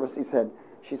the service,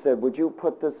 she said, would you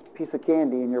put this piece of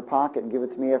candy in your pocket and give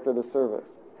it to me after the service?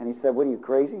 And he said, what are you,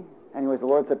 crazy? Anyways, the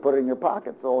Lord said, put it in your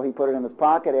pocket. So he put it in his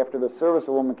pocket. After the service,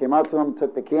 a woman came up to him,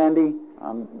 took the candy.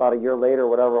 About a year later,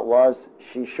 whatever it was,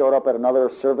 she showed up at another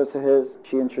service of his.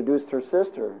 She introduced her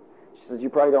sister. She says, you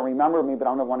probably don't remember me, but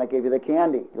I'm the one that gave you the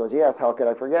candy. He goes, yes, how could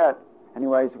I forget?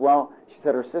 Anyways, well, she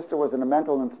said her sister was in a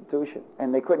mental institution,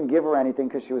 and they couldn't give her anything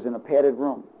because she was in a padded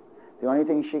room. The only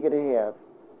thing she could have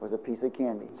was a piece of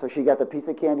candy. So she got the piece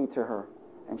of candy to her,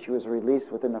 and she was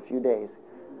released within a few days.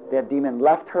 That demon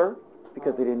left her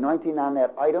because of the anointing on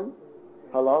that item.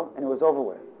 Hello? And it was over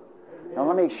with. Now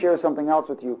let me share something else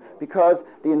with you. Because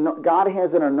God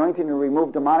has an anointing to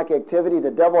remove demonic activity,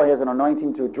 the devil has an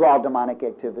anointing to draw demonic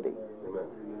activity. Amen.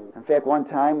 In fact, one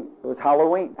time, it was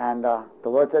Halloween, and the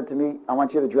Lord said to me, I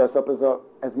want you to dress up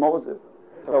as Moses.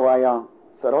 So I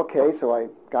said, okay. So I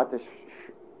got this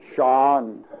shawl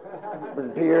and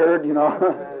his beard,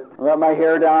 let my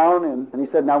hair down, and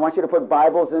he said, now I want you to put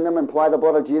Bibles in them and apply the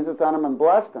blood of Jesus on them and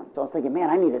bless them. So I was thinking, man,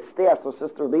 I need a staff. So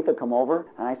Sister Letha come over,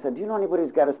 and I said, do you know anybody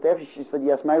who's got a staff? She said,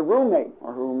 yes, my roommate.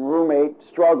 Or her roommate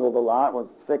struggled a lot, was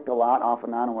sick a lot, off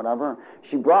and on and whatever.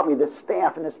 She brought me this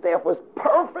staff, and the staff was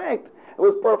perfect. It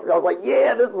was perfect. I was like,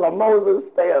 yeah, this is a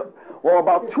Moses staff. Well,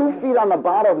 about 2 feet on the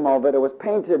bottom of it, it was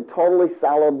painted totally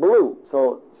solid blue.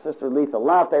 So Sister Letha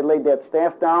left. I laid that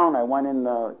staff down. I went in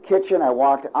the kitchen. I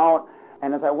walked out.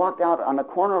 And as I walked out, on the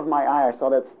corner of my eye, I saw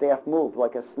that staff move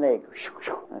like a snake.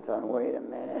 I thought, wait a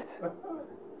minute.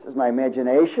 This is my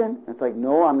imagination. It's like,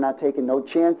 no, I'm not taking no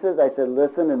chances. I said,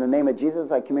 listen, in the name of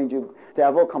Jesus, I command you,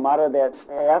 devil, come out of that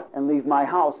staff and leave my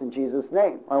house in Jesus'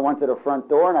 name. I went to the front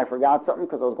door and I forgot something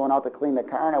because I was going out to clean the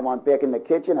car, and I went back in the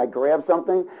kitchen. I grabbed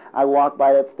something. I walked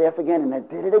by that staff again, and I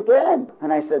did it again.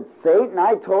 And I said, Satan,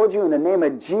 I told you in the name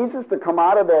of Jesus to come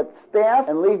out of that staff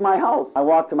and leave my house. I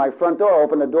walked to my front door,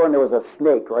 opened the door, and there was a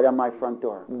snake right on my front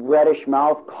door. Reddish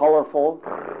mouth, colorful.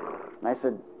 And I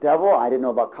said, devil, I didn't know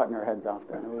about cutting their heads off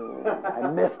then. Ooh, I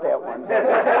missed that one.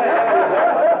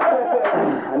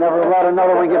 I never let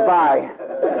another one get by.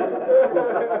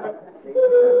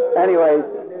 Anyways,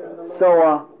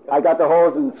 so I got the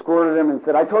hose and squirted him and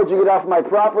said, I told you to get off my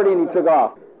property, and he took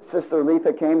off. Sister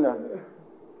Letha came to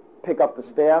pick up the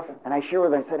staff, and I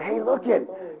shared with her, I said, hey, look it,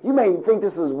 you may think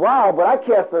this is wild, but I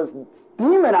cast this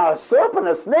demon out, a serpent,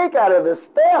 a snake out of this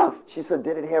staff. She said,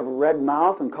 did it have a red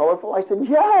mouth and colorful? I said,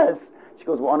 yes. She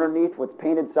goes, well, underneath what's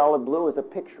painted solid blue is a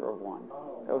picture of one.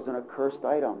 That was an accursed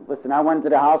item. Listen, I went to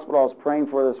the hospital. I was praying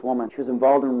for this woman. She was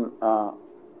involved in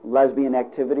lesbian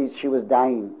activities. She was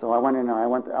dying. So I went in and I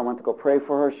went to go pray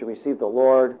for her. She received the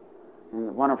Lord.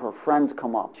 And one of her friends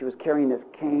come up. She was carrying this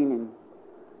cane, and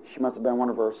she must have been one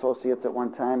of her associates at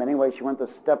one time. Anyway, she went to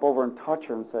step over and touch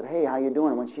her and said, hey, how you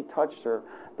doing? And when she touched her,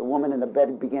 the woman in the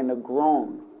bed began to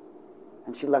groan.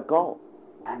 And she let go.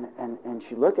 And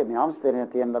she looked at me. I'm standing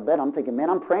at the end of the bed. I'm thinking, man,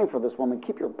 I'm praying for this woman.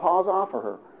 Keep your paws off of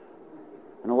her.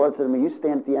 And the Lord said to me, you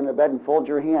stand at the end of the bed and fold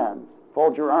your hands.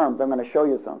 Fold your arms. I'm going to show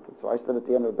you something. So I stood at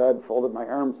the end of the bed, folded my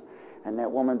arms, and that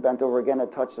woman bent over again to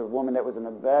touch the woman that was in the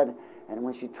bed. And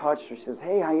when she touched her, she says,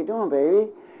 hey, how you doing,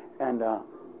 baby? And the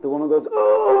woman goes,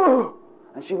 oh!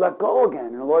 And she let go again.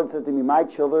 And the Lord said to me, my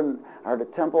children are the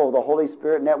temple of the Holy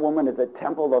Spirit, and that woman is a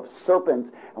temple of serpents.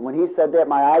 And when he said that,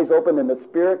 my eyes opened in the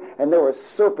Spirit, and there were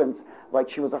serpents, like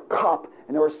she was a cup,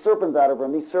 and there were serpents out of her,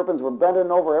 and these serpents were bending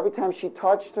over. Every time she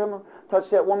touched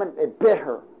that woman, it bit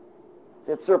her.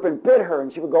 That serpent bit her,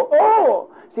 and she would go,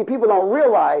 oh! See, people don't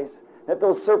realize that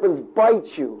those serpents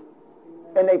bite you,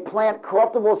 and they plant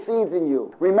corruptible seeds in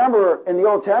you. Remember, in the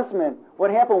Old Testament, what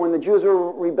happened when the Jews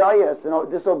were rebellious and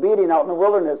disobedient out in the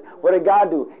wilderness? What did God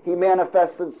do? He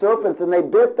manifested serpents, and they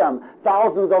bit them.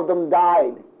 Thousands of them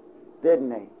died, didn't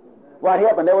they? What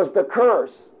happened? There was the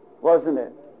curse, wasn't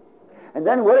it? And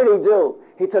then what did he do?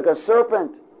 He took a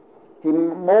serpent. He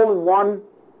molded one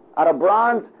out of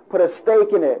bronze, put a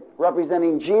stake in it,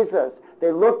 representing Jesus.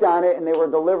 They looked on it, and they were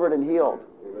delivered and healed.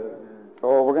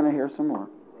 Oh, we're going to hear some more.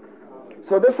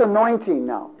 So this anointing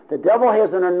now. The devil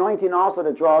has an anointing also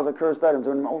that draws accursed items.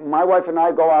 When my wife and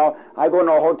I go out, I go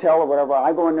into a hotel or whatever,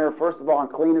 I go in there first of all and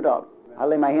clean it up. I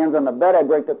lay my hands on the bed, I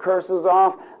break the curses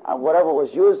off, whatever it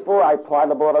was used for, I apply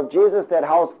the blood of Jesus, that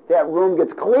house, that room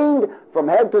gets cleaned from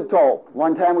head to toe.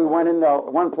 One time we went into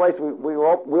one place, we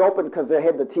opened, because they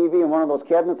had the TV in one of those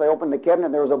cabinets, I opened the cabinet,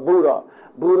 and there was a Buddha.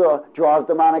 Buddha draws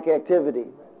demonic activity.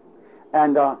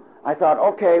 And I thought,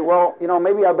 okay, well,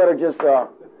 maybe I better just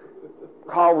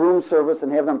call room service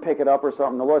and have them pick it up or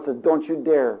something. The Lord says, don't you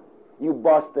dare. You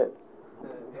bust it.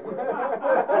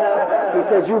 He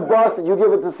says, you bust it. You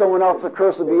give it to someone else, the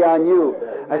curse will be on you.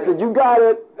 I said, you got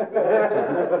it.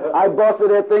 I busted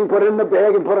that thing, put it in the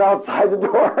bag, and put it outside the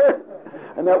door.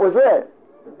 And that was it.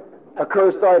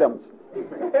 Accursed items.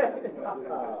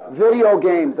 Video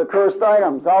games, accursed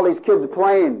items. All these kids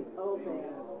playing.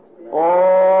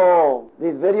 Oh,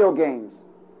 these video games.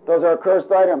 Those are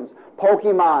accursed items.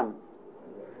 Pokemon.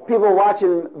 People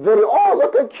watching video. Oh,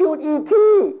 look at cute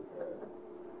E.T.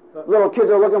 Little kids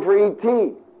are looking for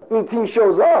E.T. E.T.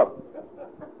 shows up.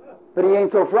 But he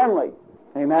ain't so friendly.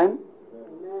 Amen?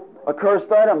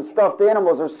 Accursed items. Stuffed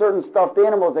animals. There's certain stuffed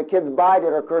animals that kids buy that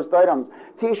are accursed items.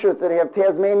 T-shirts that have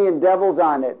Tasmanian devils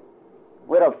on it.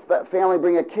 We had a family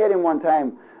bring a kid in one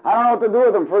time. I don't know what to do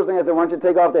with them. First thing I said, why don't you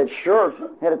take off that shirt?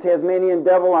 It had a Tasmanian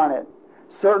devil on it.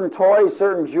 Certain toys,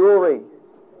 certain jewelry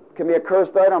can be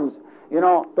accursed items.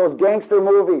 Those gangster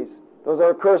movies, those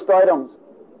are accursed items.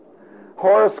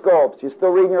 Horoscopes, you're still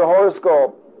reading your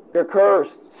horoscope. They're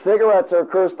cursed. Cigarettes are a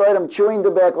cursed item. Chewing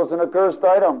tobacco is an accursed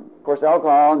item. Of course,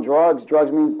 alcohol and drugs.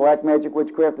 Drugs means black magic,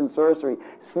 witchcraft, and sorcery.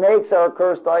 Snakes are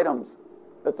accursed items.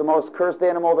 That's the most cursed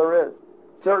animal there is.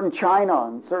 Certain china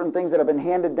and certain things that have been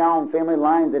handed down family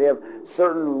lines that have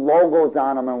certain logos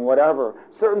on them and whatever.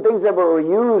 Certain things that were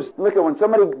used. Look at when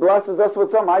somebody blesses us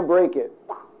with something, I break it.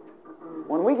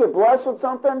 When we get blessed with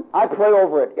something, I pray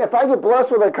over it. If I get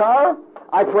blessed with a car,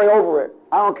 I pray over it.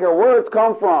 I don't care where it's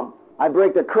come from. I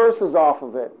break the curses off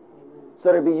of it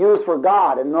so that it be used for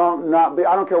God and not be,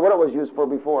 I don't care what it was used for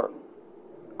before.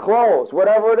 Clothes,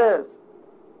 whatever it is.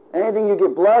 Anything you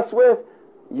get blessed with,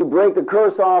 you break the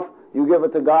curse off, you give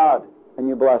it to God, and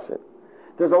you bless it.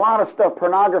 There's a lot of stuff,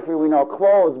 pornography we know,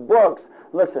 clothes, books.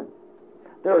 Listen,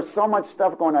 there is so much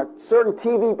stuff going on. Certain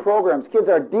TV programs, kids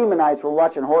are demonized for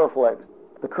watching horror flicks.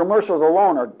 The commercials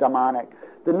alone are demonic.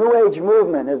 The New Age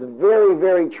movement is very,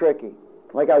 very tricky.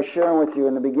 Like I was sharing with you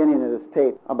in the beginning of this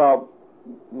tape about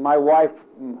my wife,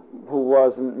 who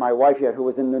wasn't my wife yet, who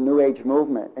was in the New Age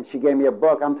movement, and she gave me a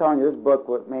book. I'm telling you, this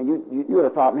book, man, you would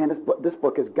have thought, man, this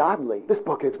book is godly. This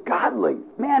book is godly.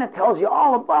 Man, it tells you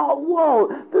all about,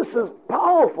 whoa, this is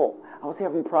powerful. I was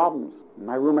having problems.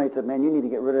 My roommate said, man, you need to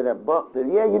get rid of that book. I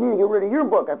said, yeah, you need to get rid of your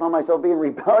book. I found myself being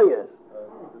rebellious.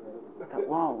 I thought,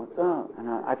 wow, what's up? And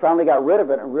I finally got rid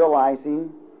of it and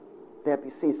realizing that,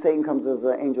 you see, Satan comes as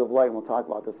an angel of light, and we'll talk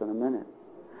about this in a minute.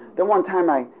 Then one time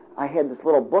I had this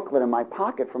little booklet in my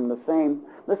pocket from the same,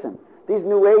 listen, these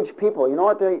New Age people, you know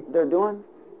what they're doing?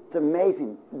 It's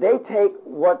amazing. They take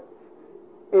what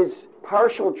is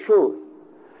partial truth.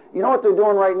 You know what they're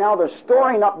doing right now? They're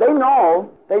storing up, they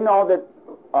know that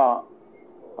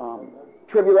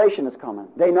tribulation is coming.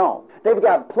 They know. They've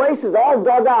got places all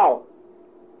dug out.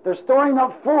 They're storing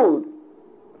up food.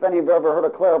 If any of you have ever heard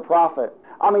of Clara Prophet.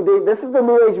 I mean, this is the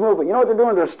New Age movement. You know what they're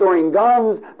doing? They're storing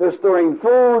guns, they're storing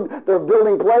food, they're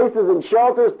building places and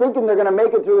shelters, thinking they're going to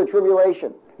make it through the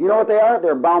tribulation. You know what they are?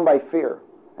 They're bound by fear.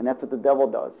 And that's what the devil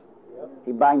does. Yep.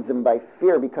 He binds them by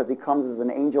fear because he comes as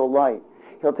an angel of light.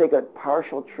 He'll take a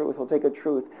partial truth, he'll take a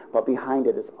truth, but behind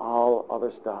it is all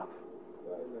other stuff.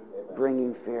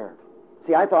 Bringing fear.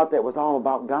 See, I thought that was all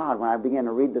about God. When I began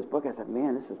to read this book, I said,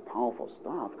 man, this is powerful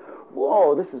stuff.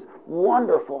 Whoa, this is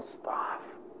wonderful stuff.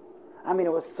 I mean,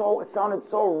 it sounded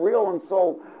so real and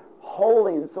so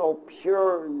holy and so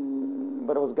pure,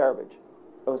 but it was garbage.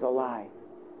 It was a lie.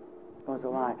 It was a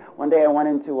lie. One day I went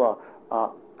into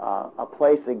a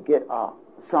place to get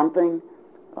something.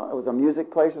 It was a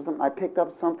music place or something. I picked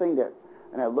up something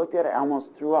and I looked at it. I almost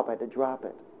threw up. I had to drop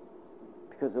it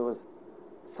because it was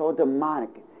so demonic.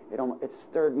 It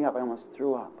stirred me up. I almost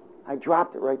threw up. I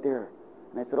dropped it right there.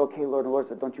 And I said, okay, Lord. And the Lord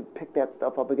said, don't you pick that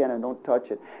stuff up again and don't touch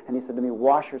it. And he said to me,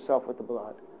 wash yourself with the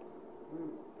blood.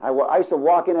 I used to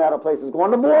walk in and out of places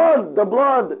going, the blood, the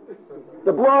blood,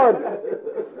 the blood.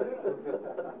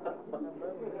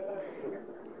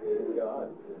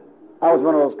 I was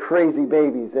one of those crazy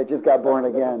babies that just got born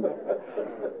again.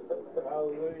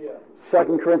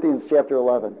 2 Corinthians chapter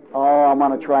 11. Oh, I'm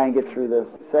going to try and get through this.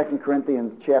 2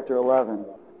 Corinthians chapter 11.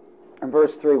 And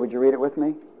verse 3, would you read it with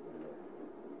me?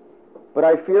 But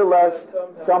I fear lest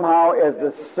somehow as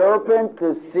the serpent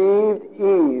deceived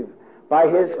Eve by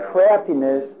his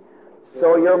craftiness,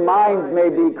 so your minds may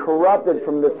be corrupted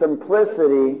from the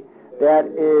simplicity that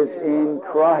is in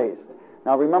Christ.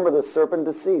 Now remember, the serpent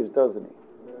deceives, doesn't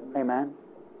he? Amen?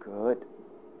 Good.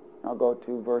 I'll go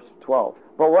to verse 12.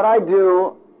 But what I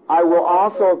do, I will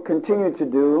also continue to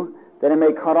do, that it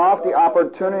may cut off the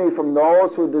opportunity from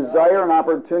those who desire an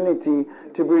opportunity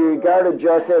to be regarded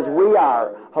just as we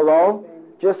are. Hello?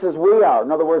 Just as we are.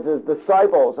 In other words, as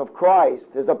disciples of Christ,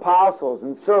 as apostles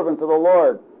and servants of the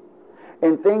Lord,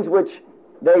 in things which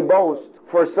they boast.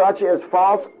 For such as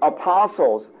false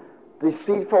apostles,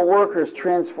 deceitful workers,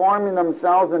 transforming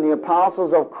themselves in the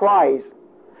apostles of Christ.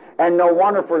 And no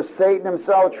wonder, for Satan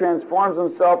himself transforms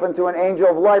himself into an angel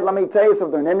of light. Let me tell you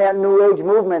something. In that New Age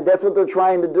movement, that's what they're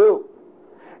trying to do.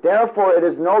 Therefore, it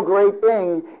is no great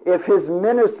thing if his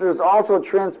ministers also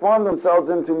transform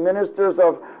themselves into ministers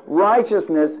of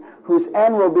righteousness, whose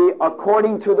end will be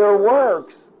according to their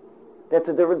works. That's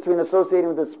the difference between associating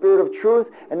with the spirit of truth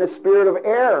and the spirit of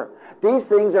error. These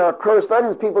things are accursed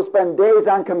items. People spend days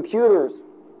on computers.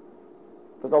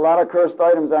 There's a lot of cursed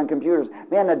items on computers.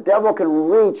 Man, the devil can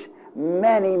reach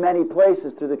many, many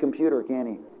places through the computer, can't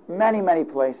he? Many, many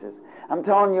places. I'm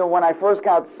telling you, when I first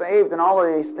got saved and all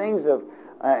of these things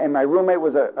and my roommate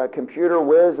was a computer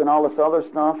whiz and all this other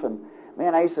stuff, and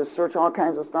man, I used to search all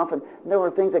kinds of stuff, and there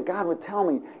were things that God would tell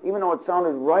me, even though it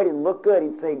sounded right and looked good,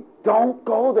 he'd say, don't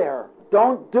go there.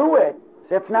 Don't do it.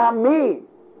 That's not me.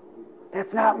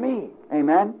 That's not me.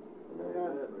 Amen?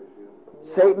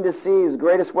 Satan deceives.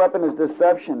 Greatest weapon is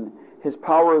deception. His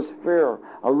power is fear.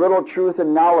 A little truth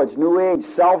and knowledge. New Age,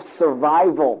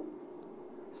 self-survival.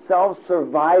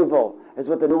 Self-survival is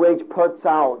what the New Age puts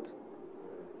out.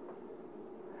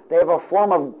 They have a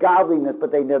form of godliness,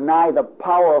 but they deny the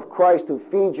power of Christ to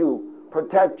feed you,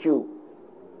 protect you.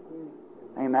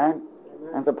 Amen?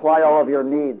 And supply all of your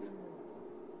needs.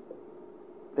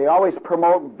 They always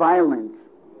promote violence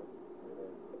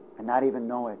and not even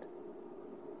know it.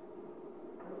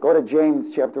 Go to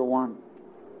James chapter 1.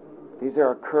 These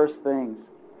are accursed things.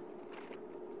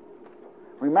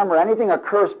 Remember, anything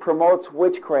accursed promotes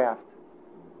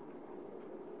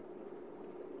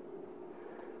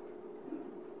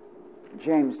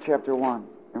James chapter 1.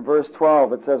 In verse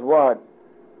 12 it says what?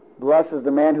 Blessed is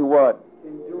the man who what?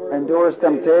 Endures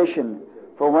temptation.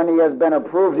 For when he has been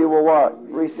approved, he will what?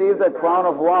 Receive the crown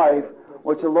of life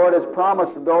which the Lord has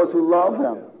promised to those who love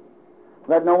him.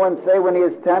 Let no one say when he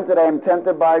is tempted, I am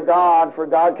tempted by God, for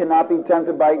God cannot be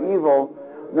tempted by evil,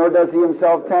 nor does he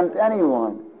himself tempt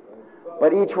anyone.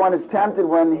 But each one is tempted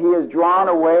when he is drawn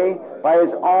away by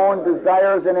his own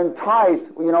desires and enticed.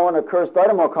 You know, an accursed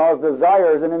item will cause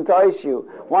desires and entice you.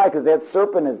 Why? Because that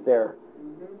serpent is there.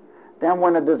 Then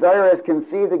when a desire is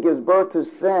conceived, it gives birth to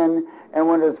sin, and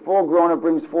when it is full grown, it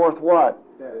brings forth what?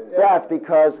 Death,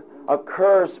 because a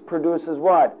curse produces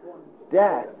what?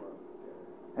 Death.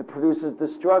 It produces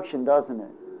destruction, doesn't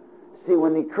it? See,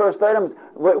 when the cursed items,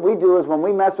 what we do is when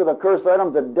we mess with the cursed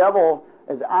items, the devil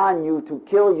is on you to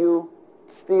kill you,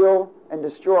 steal, and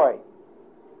destroy.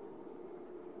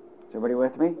 Is everybody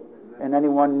with me? And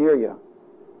anyone near you.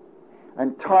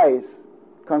 Entice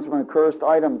comes from accursed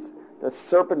items, the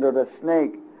serpent or the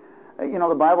snake. You know,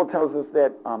 the Bible tells us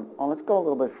that, let's go a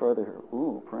little bit further here.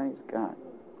 Ooh, praise God.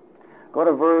 Go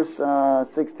to verse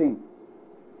 16.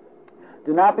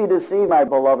 Do not be deceived, my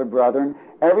beloved brethren.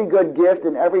 Every good gift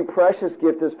and every precious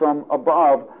gift is from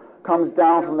above, comes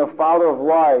down from the Father of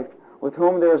life, with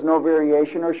whom there is no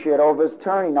variation or shadow of his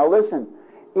turning. Now listen,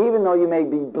 even though you may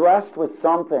be blessed with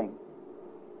something,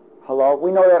 hello,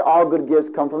 we know that all good gifts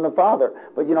come from the Father,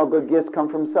 but you know good gifts come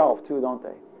from self too, don't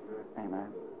they? Amen.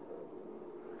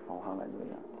 Oh,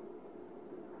 hallelujah.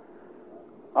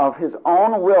 Of his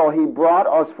own will he brought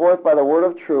us forth by the word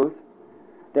of truth,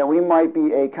 that we might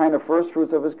be a kind of first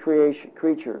fruits of his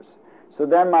creatures. So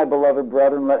then, my beloved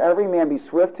brethren, let every man be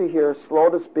swift to hear, slow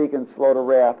to speak, and slow to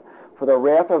wrath, for the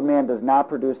wrath of man does not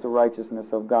produce the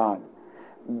righteousness of God.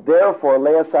 Therefore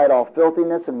lay aside all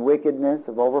filthiness and wickedness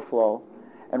of overflow,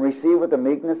 and receive with the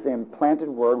meekness the implanted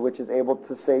word which is able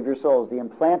to save your souls. The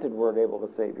implanted word able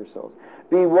to save your souls.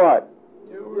 Be what?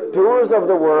 Doers of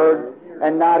the word,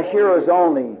 and not hearers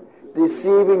only,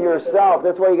 deceiving yourself.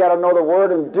 That's why you got to know the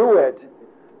word and do it.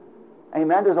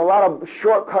 Amen. There's a lot of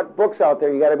shortcut books out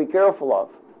there you got to be careful of.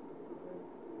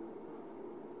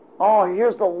 Oh,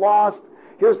 here's the lost,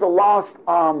 what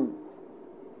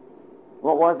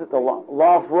was it? The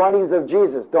lost writings of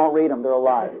Jesus. Don't read them, they're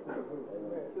alive.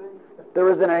 There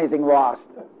isn't anything lost.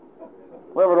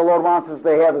 Whatever the Lord wants us to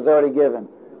have is already given.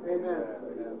 Amen.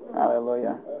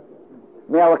 Hallelujah.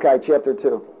 Malachi chapter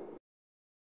 2.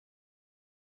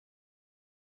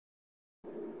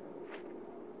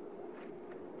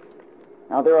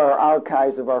 Now there are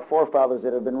archives of our forefathers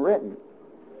that have been written,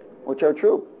 which are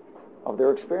true, of their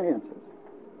experiences.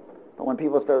 But when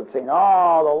people start saying,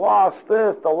 oh, the lost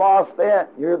this, the lost that,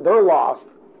 they're lost.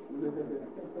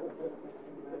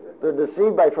 They're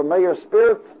deceived by familiar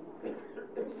spirits,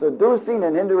 seducing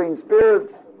and hindering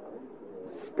spirits,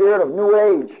 spirit of new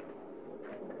age.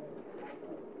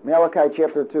 Malachi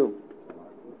chapter 2,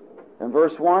 and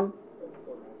verse 1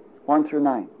 through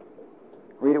 9.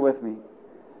 Read it with me.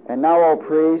 And now, O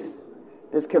priest,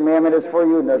 this commandment is for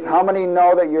you. Does how many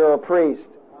know that you're a priest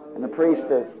and a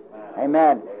priestess?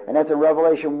 Amen. And that's in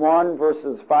Revelation 1,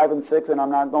 verses 5 and 6, and I'm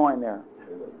not going there.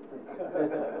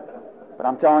 But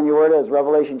I'm telling you where it is.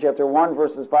 Revelation chapter 1,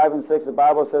 verses 5 and 6, the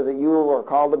Bible says that you are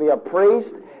called to be a priest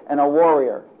and a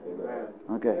warrior.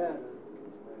 Okay.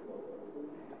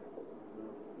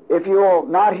 If you will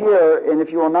not hear, and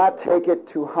if you will not take it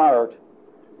to heart,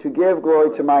 to give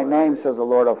glory to my name, says the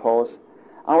Lord of hosts,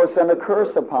 I will send a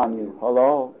curse upon you.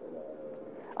 Hello?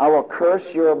 I will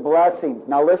curse your blessings.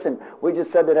 Now listen, we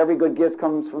just said that every good gift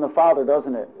comes from the Father,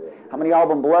 doesn't it? How many of y'all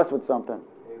been blessed with something?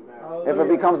 If it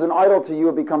becomes an idol to you,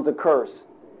 it becomes a curse.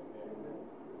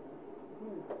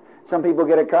 Some people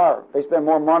get a car. They spend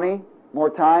more money,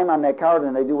 more time on that car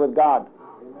than they do with God.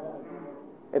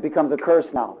 It becomes a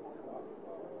curse now.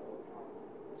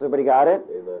 Has everybody got it?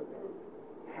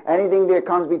 Anything that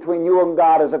comes between you and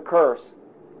God is a curse.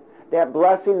 That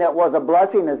blessing that was a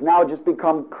blessing has now just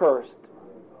become cursed.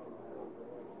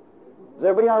 Is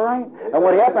everybody all right? And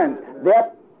what happens?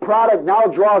 That product now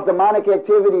draws demonic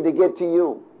activity to get to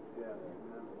you.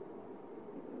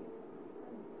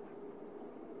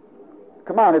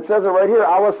 Come on, it says it right here.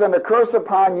 I will send a curse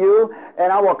upon you,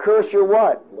 and I will curse your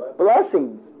what?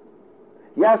 Blessings.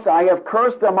 Yes, I have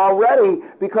cursed them already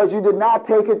because you did not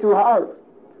take it to heart.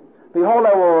 Behold,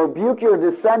 I will rebuke your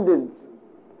descendants.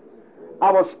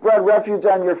 I will spread refuge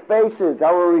on your faces.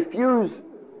 I will refuse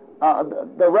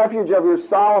the refuge of your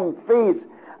solemn feasts.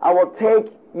 I will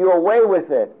take you away with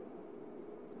it.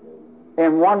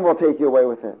 And one will take you away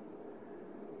with it.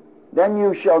 Then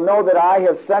you shall know that I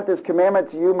have sent this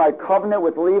commandment to you. My covenant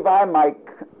with Levi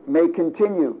may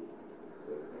continue.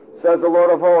 says the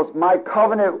Lord of hosts. My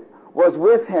covenant was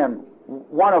with him,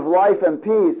 one of life and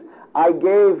peace. I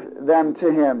gave them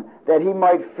to him, that he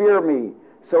might fear me.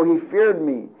 So he feared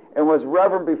me, and was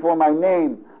reverent before my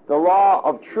name. The law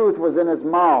of truth was in his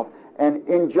mouth, and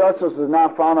injustice was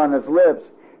not found on his lips.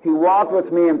 He walked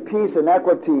with me in peace and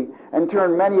equity, and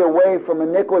turned many away from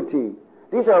iniquity.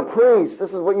 These are priests.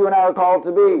 This is what you and I are called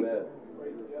to be.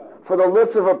 For the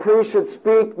lips of a priest should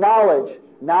speak knowledge,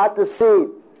 not deceit,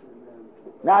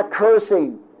 not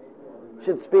cursing.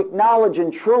 Should speak knowledge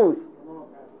and truth.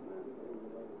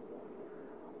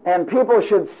 And people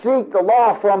should seek the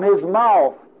law from his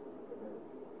mouth.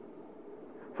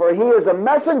 For he is a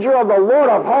messenger of the Lord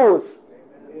of hosts.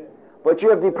 But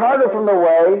you have departed from the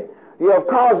way. You have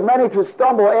caused many to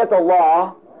stumble at the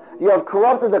law. You have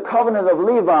corrupted the covenant of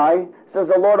Levi, says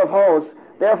the Lord of hosts.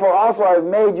 Therefore also I have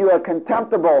made you a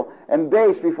contemptible and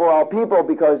base before all people,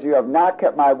 because you have not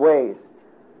kept my ways,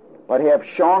 but have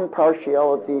shown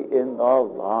partiality in the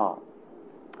law.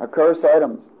 Accursed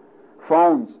items,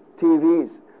 phones, TVs,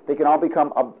 they can all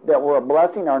become, that were a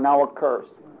blessing, are now a curse.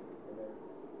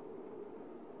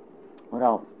 What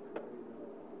else?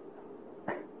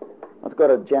 Let's go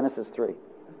to Genesis 3. Is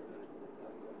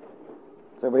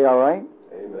everybody all right?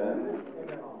 Amen.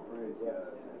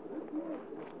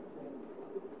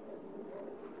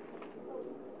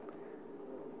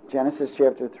 Genesis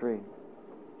chapter 3.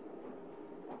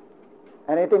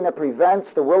 Anything that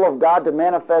prevents the will of God to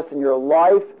manifest in your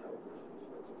life,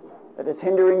 that is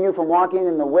hindering you from walking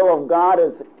in the will of God,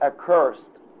 is accursed.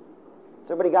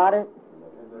 Has everybody got it?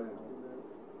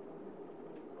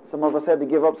 Some of us had to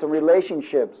give up some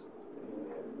relationships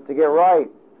to get right.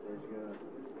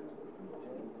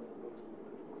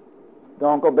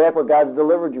 Don't go back where God's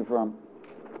delivered you from.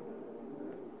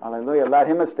 Hallelujah. Let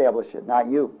him establish it, not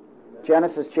you.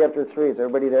 Genesis chapter 3. Is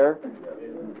everybody there?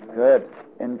 Good.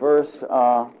 In verse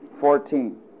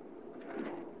 14.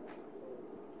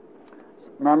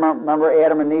 Remember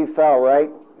Adam and Eve fell, right?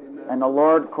 Amen. And the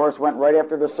Lord, of course, went right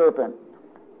after the serpent.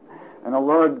 And the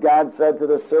Lord God said to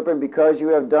the serpent, because you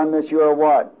have done this, you are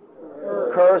what?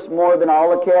 Cursed more than all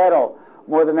the cattle,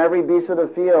 more than every beast of the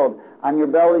field. On your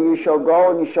belly you shall go,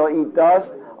 and you shall eat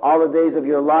dust all the days of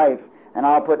your life. And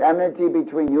I'll put enmity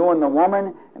between you and the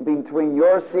woman, and between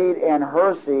your seed and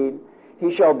her seed.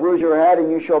 He shall bruise your head,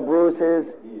 and you shall bruise his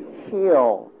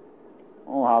heel.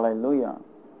 Oh, hallelujah.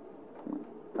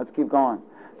 Let's keep going.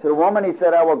 To the woman he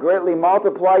said, I will greatly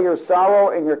multiply your sorrow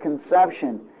and your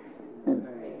conception.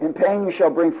 In pain you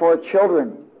shall bring forth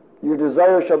children. Your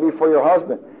desire shall be for your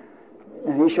husband,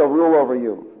 and he shall rule over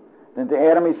you. Then to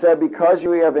Adam he said, because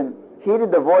you have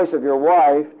heeded the voice of your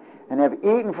wife, and have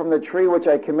eaten from the tree which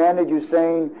I commanded you,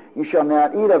 saying, you shall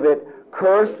not eat of it,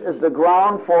 cursed is the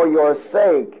ground for your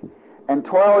sake, and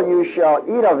toil you shall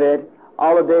eat of it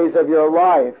all the days of your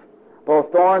life.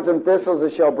 Both thorns and thistles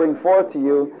it shall bring forth to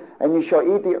you, and you shall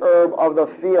eat the herb of the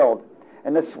field.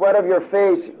 In the sweat of your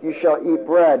face you shall eat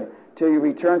bread, till you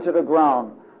return to the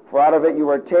ground. For out of it you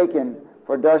are taken,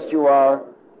 for dust you are,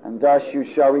 and dust you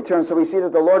shall return. So we see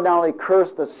that the Lord not only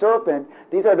cursed the serpent,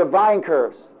 these are divine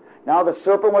curse. Now the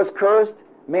serpent was cursed,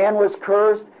 man was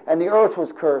cursed, and the earth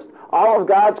was cursed. All of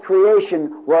God's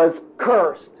creation was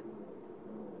cursed.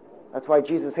 That's why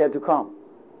Jesus had to come.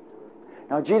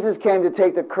 Now Jesus came to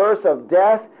take the curse of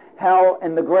death, hell,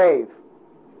 and the grave.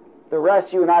 The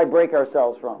rest you and I break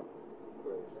ourselves from.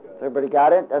 Everybody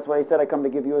got it? That's why he said, I come to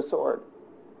give you a sword.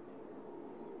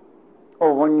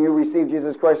 Or when you receive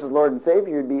Jesus Christ as Lord and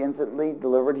Savior, you'd be instantly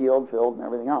delivered, healed, filled, and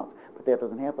everything else. But that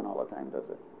doesn't happen all the time, does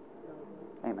it?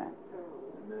 Amen.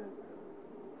 Amen.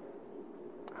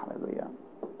 Hallelujah.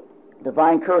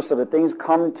 Divine curse, so that things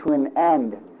come to an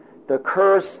end. The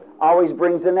curse always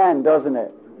brings an end, doesn't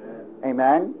it? Amen.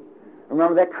 Amen.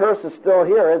 Remember, that curse is still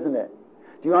here, isn't it?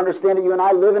 Do you understand that you and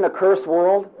I live in a cursed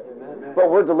world? Amen. But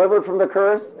we're delivered from the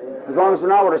curse? Amen. As long as we're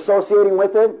not associating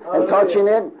with it and touching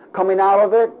it, coming out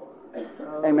of it.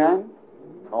 Amen.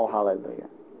 Oh, hallelujah.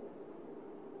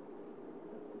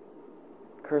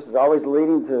 Curse is always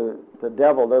leading to the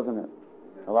devil, doesn't it?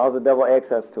 Allows the devil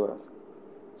access to us.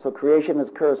 So creation is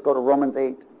cursed. Go to Romans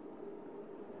 8.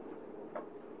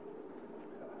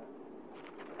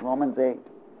 Romans 8.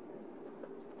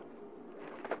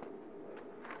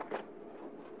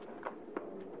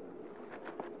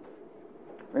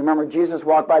 Remember, Jesus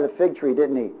walked by the fig tree,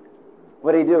 didn't he?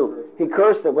 What did he do? He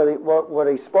cursed it, what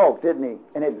he spoke, didn't he?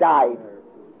 And it died.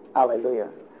 Hallelujah.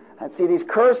 And see, these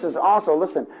curses also,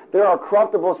 listen, there are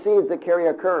corruptible seeds that carry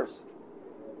a curse.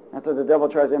 That's what the devil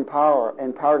tries to impart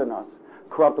in us.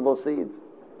 Corruptible seeds.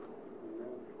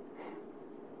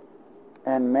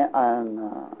 And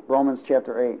Romans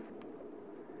chapter 8,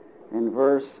 in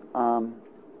verse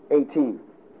 18.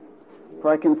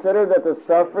 For I consider that the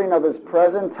suffering of this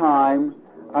present time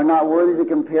are not worthy to be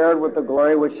compared with the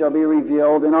glory which shall be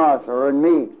revealed in us, or in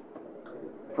me.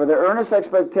 For the earnest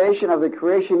expectation of the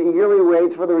creation eagerly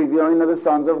waits for the revealing of the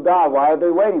sons of God. Why are they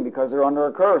waiting? Because they're under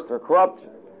a curse. They're corrupt.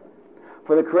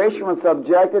 For the creation was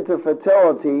subjected to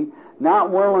fertility,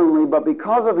 not willingly, but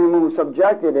because of him who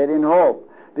subjected it in hope.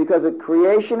 Because the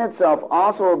creation itself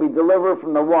also will be delivered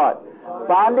from the what?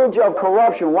 Bondage of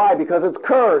corruption. Why? Because it's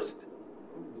cursed.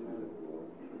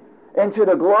 Into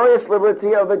the glorious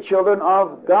liberty of the children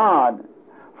of God.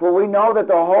 For we know that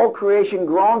the whole creation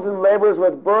groans and labors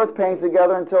with birth pains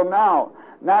together until now.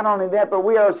 Not only that, but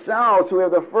we ourselves, who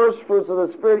have the first fruits of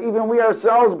the Spirit, even we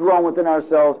ourselves groan within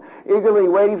ourselves, eagerly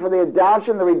waiting for the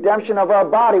adoption, the redemption of our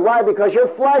body. Why? Because your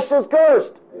flesh is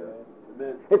cursed.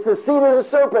 Yeah. It's the seed of the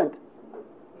serpent.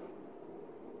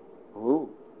 Ooh.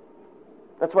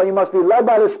 That's why you must be led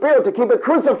by the Spirit to keep it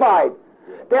crucified.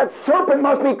 That serpent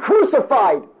must be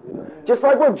crucified. Just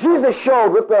like what Jesus showed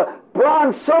with the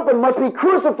bronze serpent must be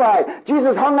crucified.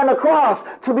 Jesus hung on the cross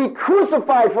to be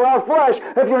crucified for our flesh.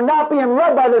 If you're not being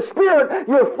led by the Spirit,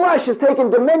 your flesh is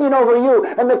taking dominion over you,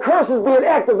 and the curse is being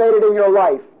activated in your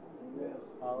life.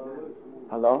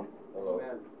 Hello? Hello?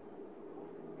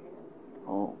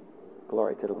 Oh,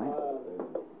 glory to the Lamb.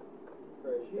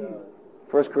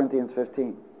 1 Corinthians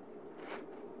 15.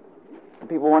 And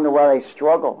people wonder why they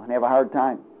struggle and have a hard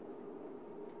time.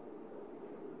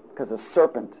 Because the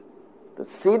serpent, the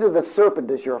seed of the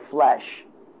serpent is your flesh.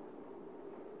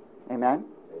 Amen?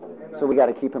 Amen. So we got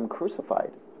to keep him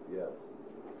crucified. Yeah.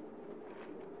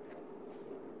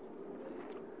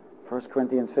 1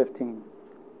 Corinthians 15.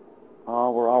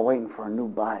 Oh, we're all waiting for a new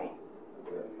body.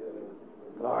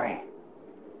 Glory.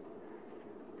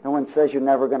 No one says you're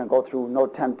never going to go through no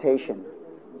temptation.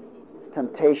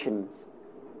 Temptations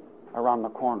around the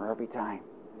corner every time.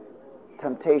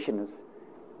 Temptation is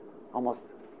almost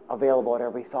available at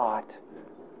every thought.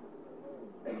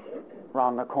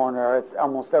 Around the corner, it's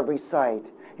almost every sight.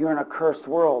 You're in a cursed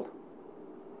world.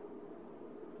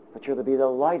 But you're to be the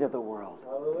light of the world.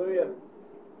 Hallelujah.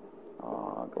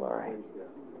 Oh, glory.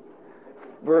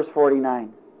 Verse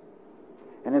 49.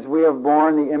 And as we have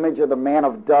borne the image of the man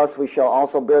of dust, we shall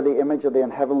also bear the image of the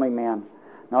heavenly man.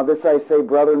 Now this I say,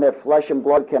 brethren, that flesh and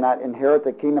blood cannot inherit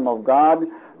the kingdom of God,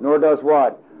 nor does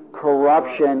what?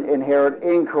 Corruption inherit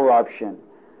incorruption.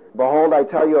 Behold, I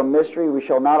tell you a mystery. We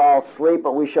shall not all sleep,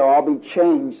 but we shall all be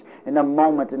changed in a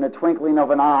moment, in the twinkling of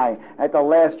an eye. At the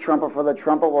last trumpet, for the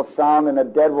trumpet will sound, and the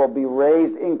dead will be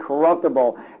raised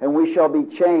incorruptible, and we shall be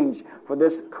changed. For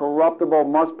this corruptible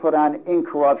must put on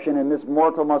incorruption, and this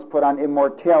mortal must put on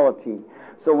immortality.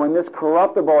 So when this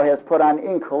corruptible has put on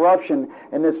incorruption,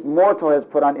 and this mortal has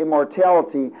put on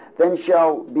immortality, then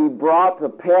shall be brought to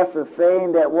pass the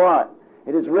saying that what?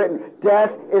 It is written,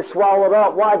 death is swallowed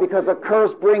up. Why? Because a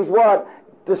curse brings what?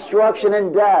 Destruction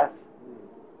and death.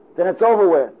 Then it's over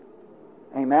with.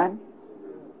 Amen?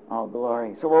 Oh,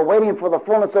 glory. So we're waiting for the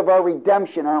fullness of our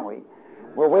redemption, aren't we?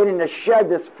 We're waiting to shed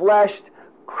this fleshed,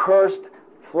 cursed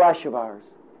flesh of ours.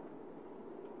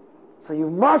 So you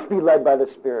must be led by the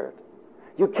Spirit.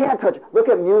 You can't touch. Look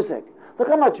at music. Look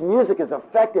how much music has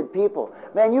affected people.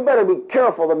 Man, you better be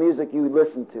careful the music you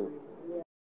listen to.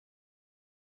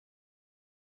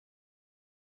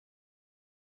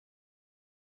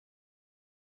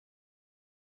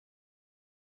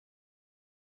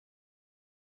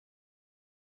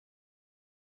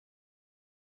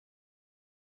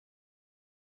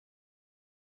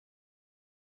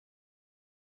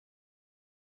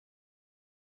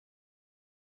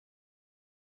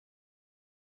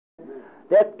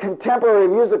 That contemporary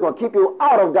music will keep you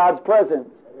out of God's presence.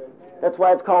 That's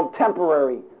why it's called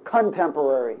temporary,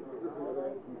 contemporary.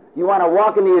 You want to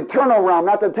walk in the eternal realm,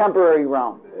 not the temporary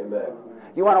realm. Amen.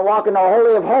 You want to walk in the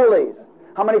Holy of Holies.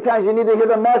 How many times you need to hear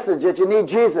the message that you need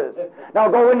Jesus? Now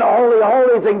go in the Holy of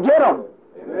Holies and get him.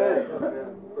 Amen.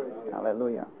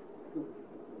 Hallelujah.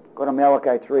 Go to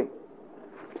Malachi 3.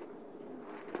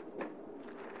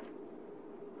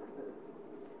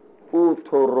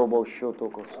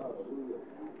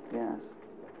 Yes.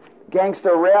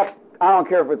 Gangster rap, I don't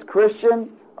care if it's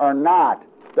Christian or not.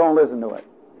 Don't listen to it.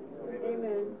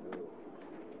 Amen.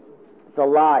 It's a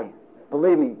lie.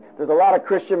 Believe me, there's a lot of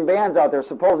Christian bands out there,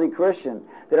 supposedly Christian,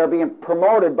 that are being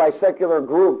promoted by secular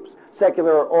groups,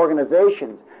 secular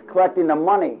organizations, collecting the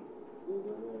money.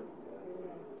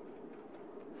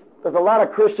 There's a lot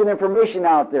of Christian information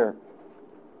out there.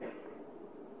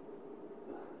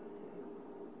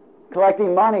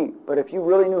 Collecting money, but if you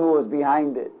really knew who was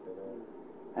behind it,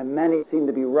 and many seem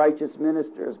to be righteous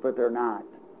ministers, but they're not.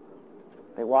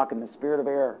 They walk in the spirit of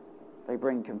error. They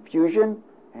bring confusion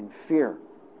and fear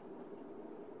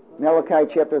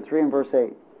Malachi chapter 3 and verse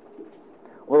 8.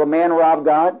 Will a man rob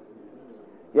God?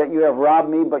 Yet you have robbed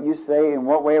me, but you say, in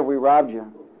what way have we robbed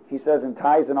you? He says, in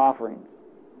tithes and offerings.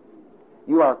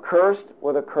 You are cursed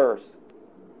with a curse.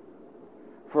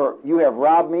 For you have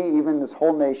robbed me, even this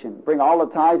whole nation. Bring all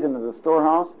the tithes into the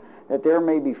storehouse, that there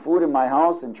may be food in my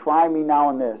house, and try me now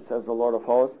in this, says the Lord of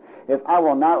hosts, if I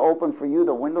will not open for you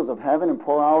the windows of heaven and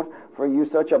pour out for you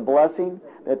such a blessing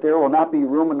that there will not be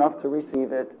room enough to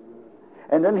receive it.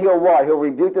 And then he'll what? He'll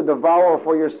rebuke the devourer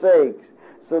for your sakes,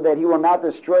 so that he will not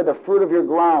destroy the fruit of your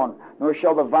ground, nor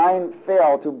shall the vine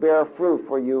fail to bear fruit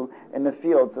for you in the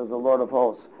field, says the Lord of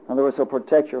hosts. In other words, he'll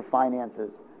protect your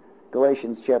finances.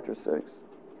 Galatians chapter 6.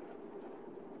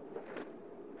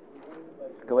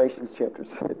 Galatians chapter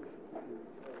 6.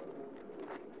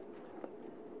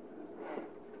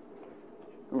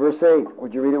 Verse 8,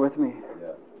 would you read it with me? Yeah.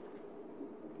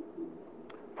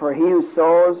 For he who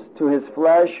sows to his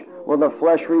flesh will the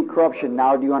flesh reap corruption.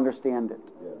 Now do you understand it?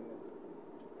 Yeah.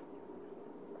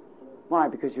 Why?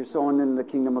 Because you're sowing in the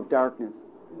kingdom of darkness.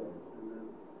 Yeah.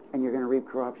 And you're going to reap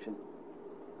corruption.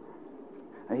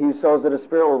 And he who sows to the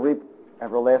Spirit will reap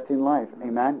everlasting life.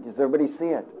 Amen? Does everybody see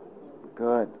it?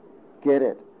 Good. Get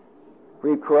it.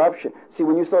 Reap corruption. See,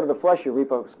 when you sow to the flesh, you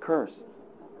reap a curse.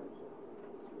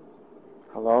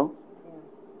 Hello?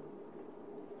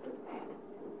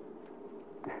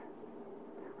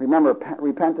 Remember,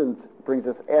 repentance brings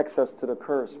us access to the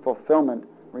curse. Fulfillment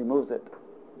removes it.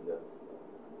 Yeah.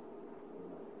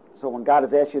 So when God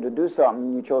has asked you to do something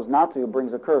and you chose not to, it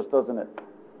brings a curse, doesn't it?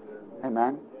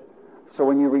 Amen? So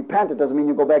when you repent, it doesn't mean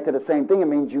you go back to the same thing. It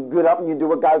means you get up and you do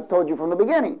what God's told you from the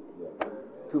beginning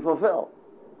to fulfill.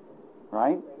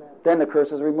 Right? Then the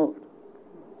curse is removed.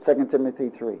 2 Timothy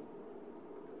 3.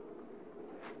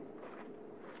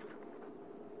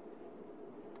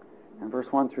 And verse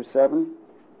 1 through 7.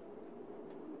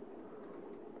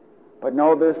 But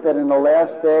know this, that in the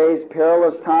last days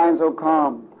perilous times will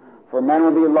come, for men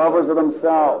will be lovers of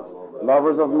themselves,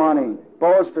 lovers of money,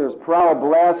 boasters, proud,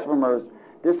 blasphemers,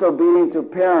 disobedient to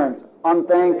parents,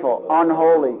 unthankful,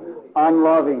 unholy,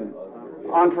 unloving,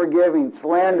 unforgiving,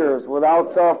 slanderers,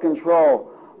 without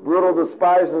self-control, brutal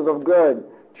despisers of good,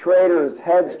 traitors,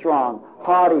 headstrong,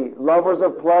 haughty, lovers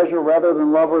of pleasure rather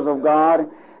than lovers of God,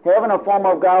 having a form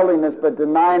of godliness but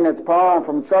denying its power, and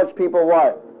from such people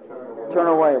what? Turn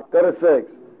away. Go to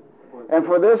 6. And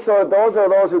for this sort, those are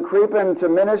those who creep into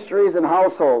ministries and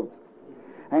households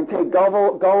and take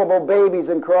gullible babies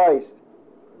in Christ.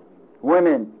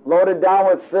 Women, loaded down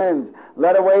with sins,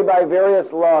 led away by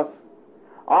various lusts,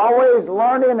 always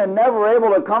learning and never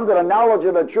able to come to the knowledge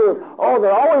of the truth. Oh,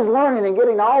 they're always learning and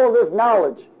getting all of this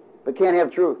knowledge, but can't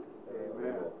have truth.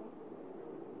 Amen.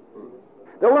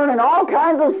 They're learning all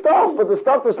kinds of stuff, but the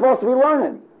stuff they're supposed to be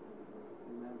learning.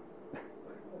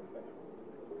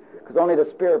 Because only the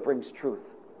Spirit brings truth.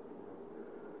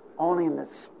 Only in the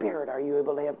Spirit are you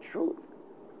able to have truth.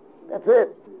 That's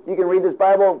it. You can read this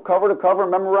Bible cover to cover,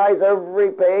 memorize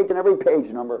every page and every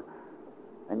page number,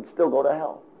 and still go to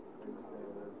hell.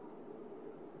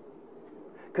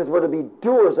 Because we're to be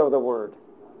doers of the word,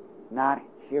 not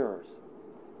hearers.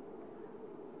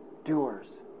 Doers.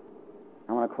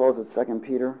 I want to close with 2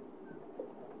 Peter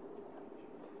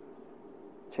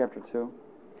chapter 2.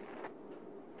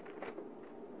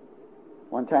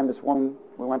 One time this woman,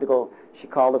 we went to go, she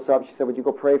called us up. She said, would you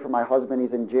go pray for my husband?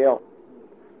 He's in jail.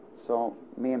 So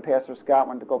me and Pastor Scott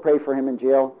went to go pray for him in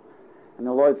jail. And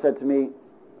the Lord said to me,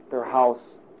 their house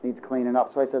needs cleaning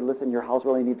up. So I said, listen, your house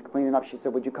really needs cleaning up. She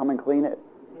said, would you come and clean it?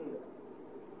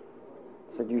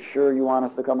 I said, you sure you want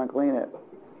us to come and clean it?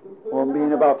 Well, me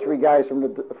and about 3 guys from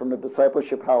the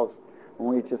discipleship house,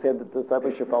 when we just had the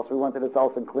discipleship house, we went to this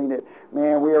house and cleaned it.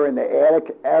 Man, we were in the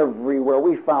attic everywhere.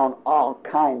 We found all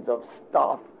kinds of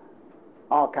stuff.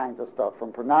 All kinds of stuff,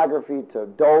 from pornography to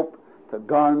dope to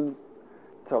guns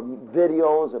to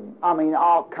videos, and I mean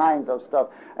all kinds of stuff.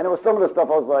 And there was some of the stuff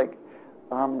I was like,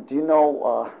 do you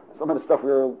know, some of the stuff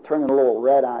we were turning a little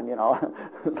red on, you know.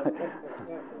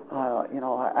 You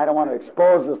know, I don't want to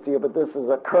expose this to you, but this is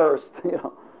accursed, you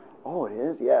know. Oh, it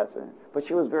is? Yes. But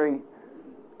she was very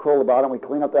cool about it. We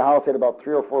cleaned up the house, had about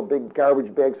 3 or 4 big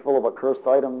garbage bags full of accursed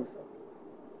items.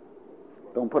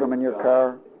 Don't put them in your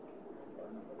car.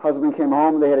 Husband came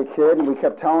home, they had a kid, and we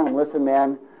kept telling him, listen,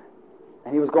 man,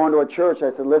 and he was going to a church.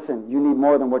 I said, listen, you need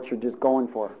more than what you're just going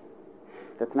for.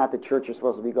 That's not the church you're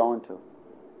supposed to be going to.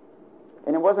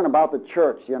 And it wasn't about the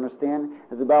church, you understand?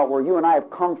 It's about where you and I have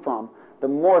come from. The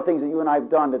more things that you and I have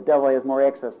done, the devil has more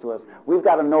access to us. We've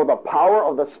got to know the power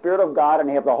of the Spirit of God and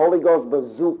have the Holy Ghost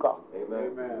bazooka.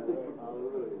 Amen. Amen.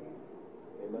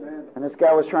 Amen. And this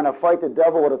guy was trying to fight the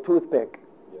devil with a toothpick.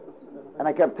 Yeah. And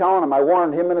I kept telling him, I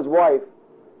warned him and his wife.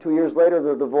 2 years later,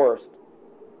 they're divorced.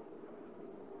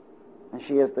 And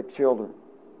she has the children.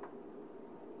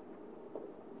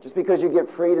 Just because you get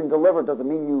freed and delivered doesn't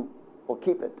mean you will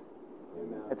keep it.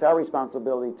 Amen. It's our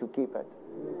responsibility to keep it.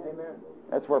 Amen.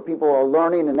 That's where people are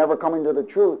learning and never coming to the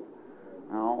truth.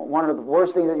 You know, one of the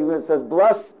worst things that you can say is,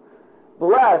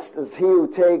 blessed is he who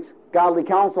takes godly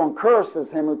counsel, and cursed is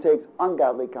him who takes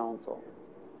ungodly counsel.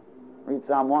 Read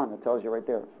Psalm 1. It tells you right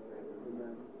there.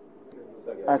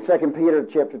 2 Peter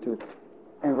chapter 2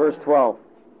 and verse 12.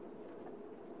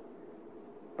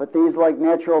 But these, like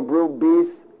natural brute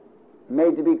beasts,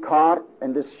 made to be caught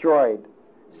and destroyed,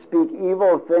 speak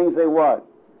evil of things they what?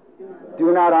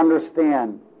 Do not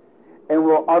understand, and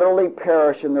will utterly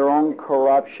perish in their own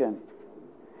corruption,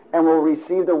 and will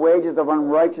receive the wages of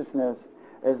unrighteousness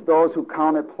as those who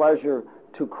count it pleasure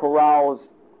to carouse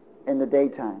in the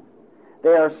daytime.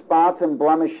 They are spots and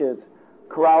blemishes,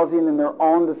 carousing in their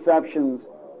own deceptions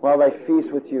while they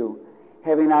feast with you,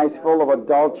 having eyes full of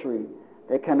adultery.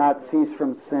 They cannot cease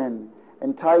from sin,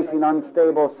 enticing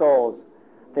unstable souls.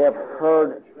 They have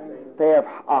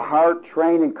a heart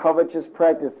trained in covetous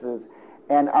practices,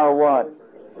 and are what?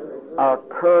 Are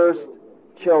cursed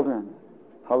children.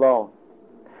 Hello.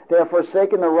 They have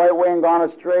forsaken the right way and gone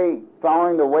astray,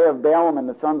 following the way of Balaam and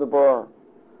the sons of Beor,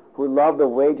 who loved the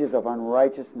wages of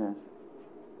unrighteousness.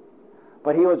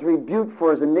 But he was rebuked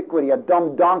for his iniquity. A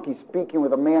dumb donkey speaking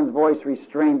with a man's voice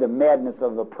restrained the madness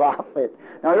of the prophet.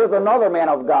 Now here's another man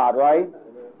of God, right?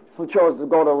 Who chose to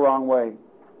go the wrong way.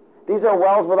 These are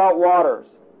wells without waters,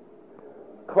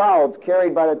 clouds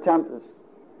carried by the tempest,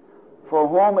 for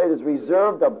whom it is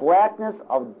reserved the blackness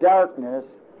of darkness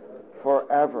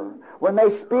forever. When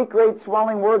they speak great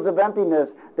swelling words of emptiness,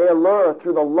 they allure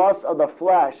through the lust of the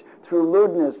flesh, through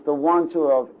lewdness, the ones who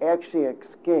have actually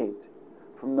escaped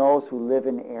from those who live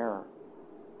in error.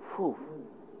 Whew.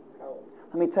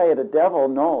 Let me tell you, the devil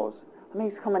knows. I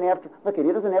mean, he's coming after, look, he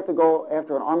doesn't have to go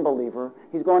after an unbeliever.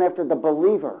 He's going after the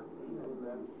believer.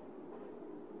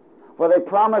 Where they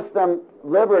promise them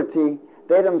liberty,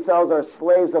 they themselves are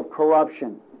slaves of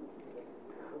corruption.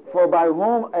 For by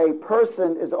whom a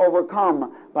person is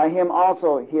overcome, by him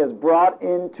also he is brought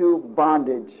into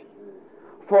bondage.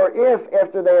 For if,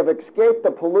 after they have escaped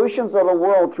the pollutions of the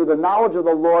world through the knowledge of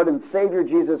the Lord and Savior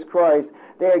Jesus Christ,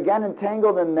 they are again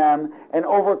entangled in them and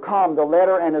overcome, the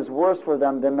latter end is worse for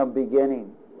them than the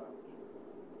beginning.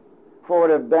 For it would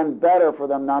have been better for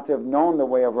them not to have known the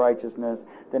way of righteousness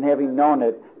than having known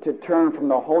it, to turn from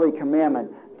the holy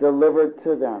commandment delivered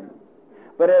to them.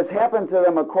 But it has happened to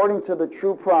them according to the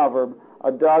true proverb,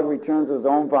 a dog returns to his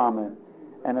own vomit,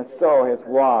 and a sow has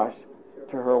washed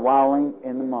to her wallowing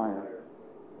in the mire.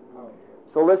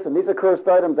 So listen, these accursed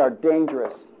items are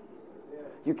dangerous.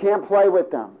 You can't play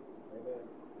with them.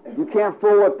 You can't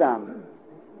fool with them.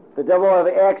 The devil will have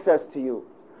access to you.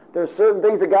 There's certain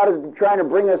things that God is trying to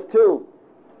bring us to.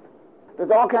 There's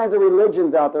all kinds of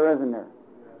religions out there, isn't there?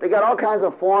 They got all kinds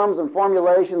of forms and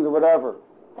formulations or whatever.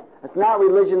 It's not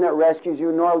religion that rescues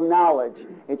you, nor knowledge.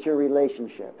 It's your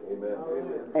relationship. Amen.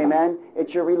 Amen?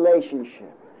 It's your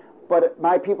relationship. But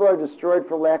my people are destroyed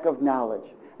for lack of knowledge.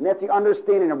 And that's the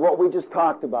understanding of what we just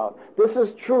talked about. This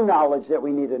is true knowledge that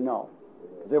we need to know.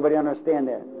 Does everybody understand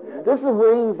that? This is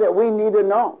things that we need to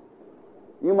know.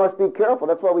 You must be careful.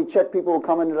 That's why we check people who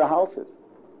come into the houses.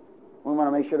 We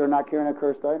want to make sure they're not carrying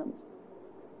accursed items.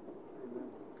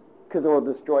 Because it will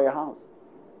destroy a house.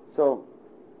 So,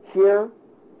 hear,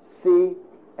 see,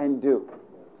 and do.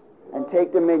 And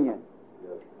take dominion.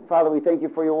 Father, we thank you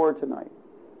for your word tonight.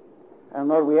 And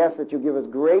Lord, we ask that you give us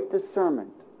great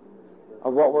discernment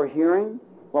of what we're hearing,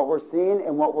 what we're seeing,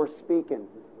 and what we're speaking.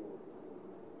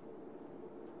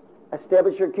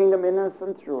 Establish your kingdom in us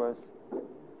and through us,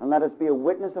 and let us be a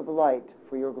witness of light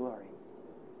for your glory.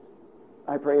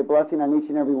 I pray a blessing on each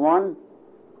and every one.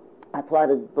 I apply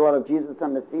the blood of Jesus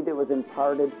on the seed that was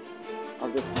imparted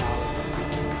of this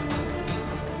knowledge.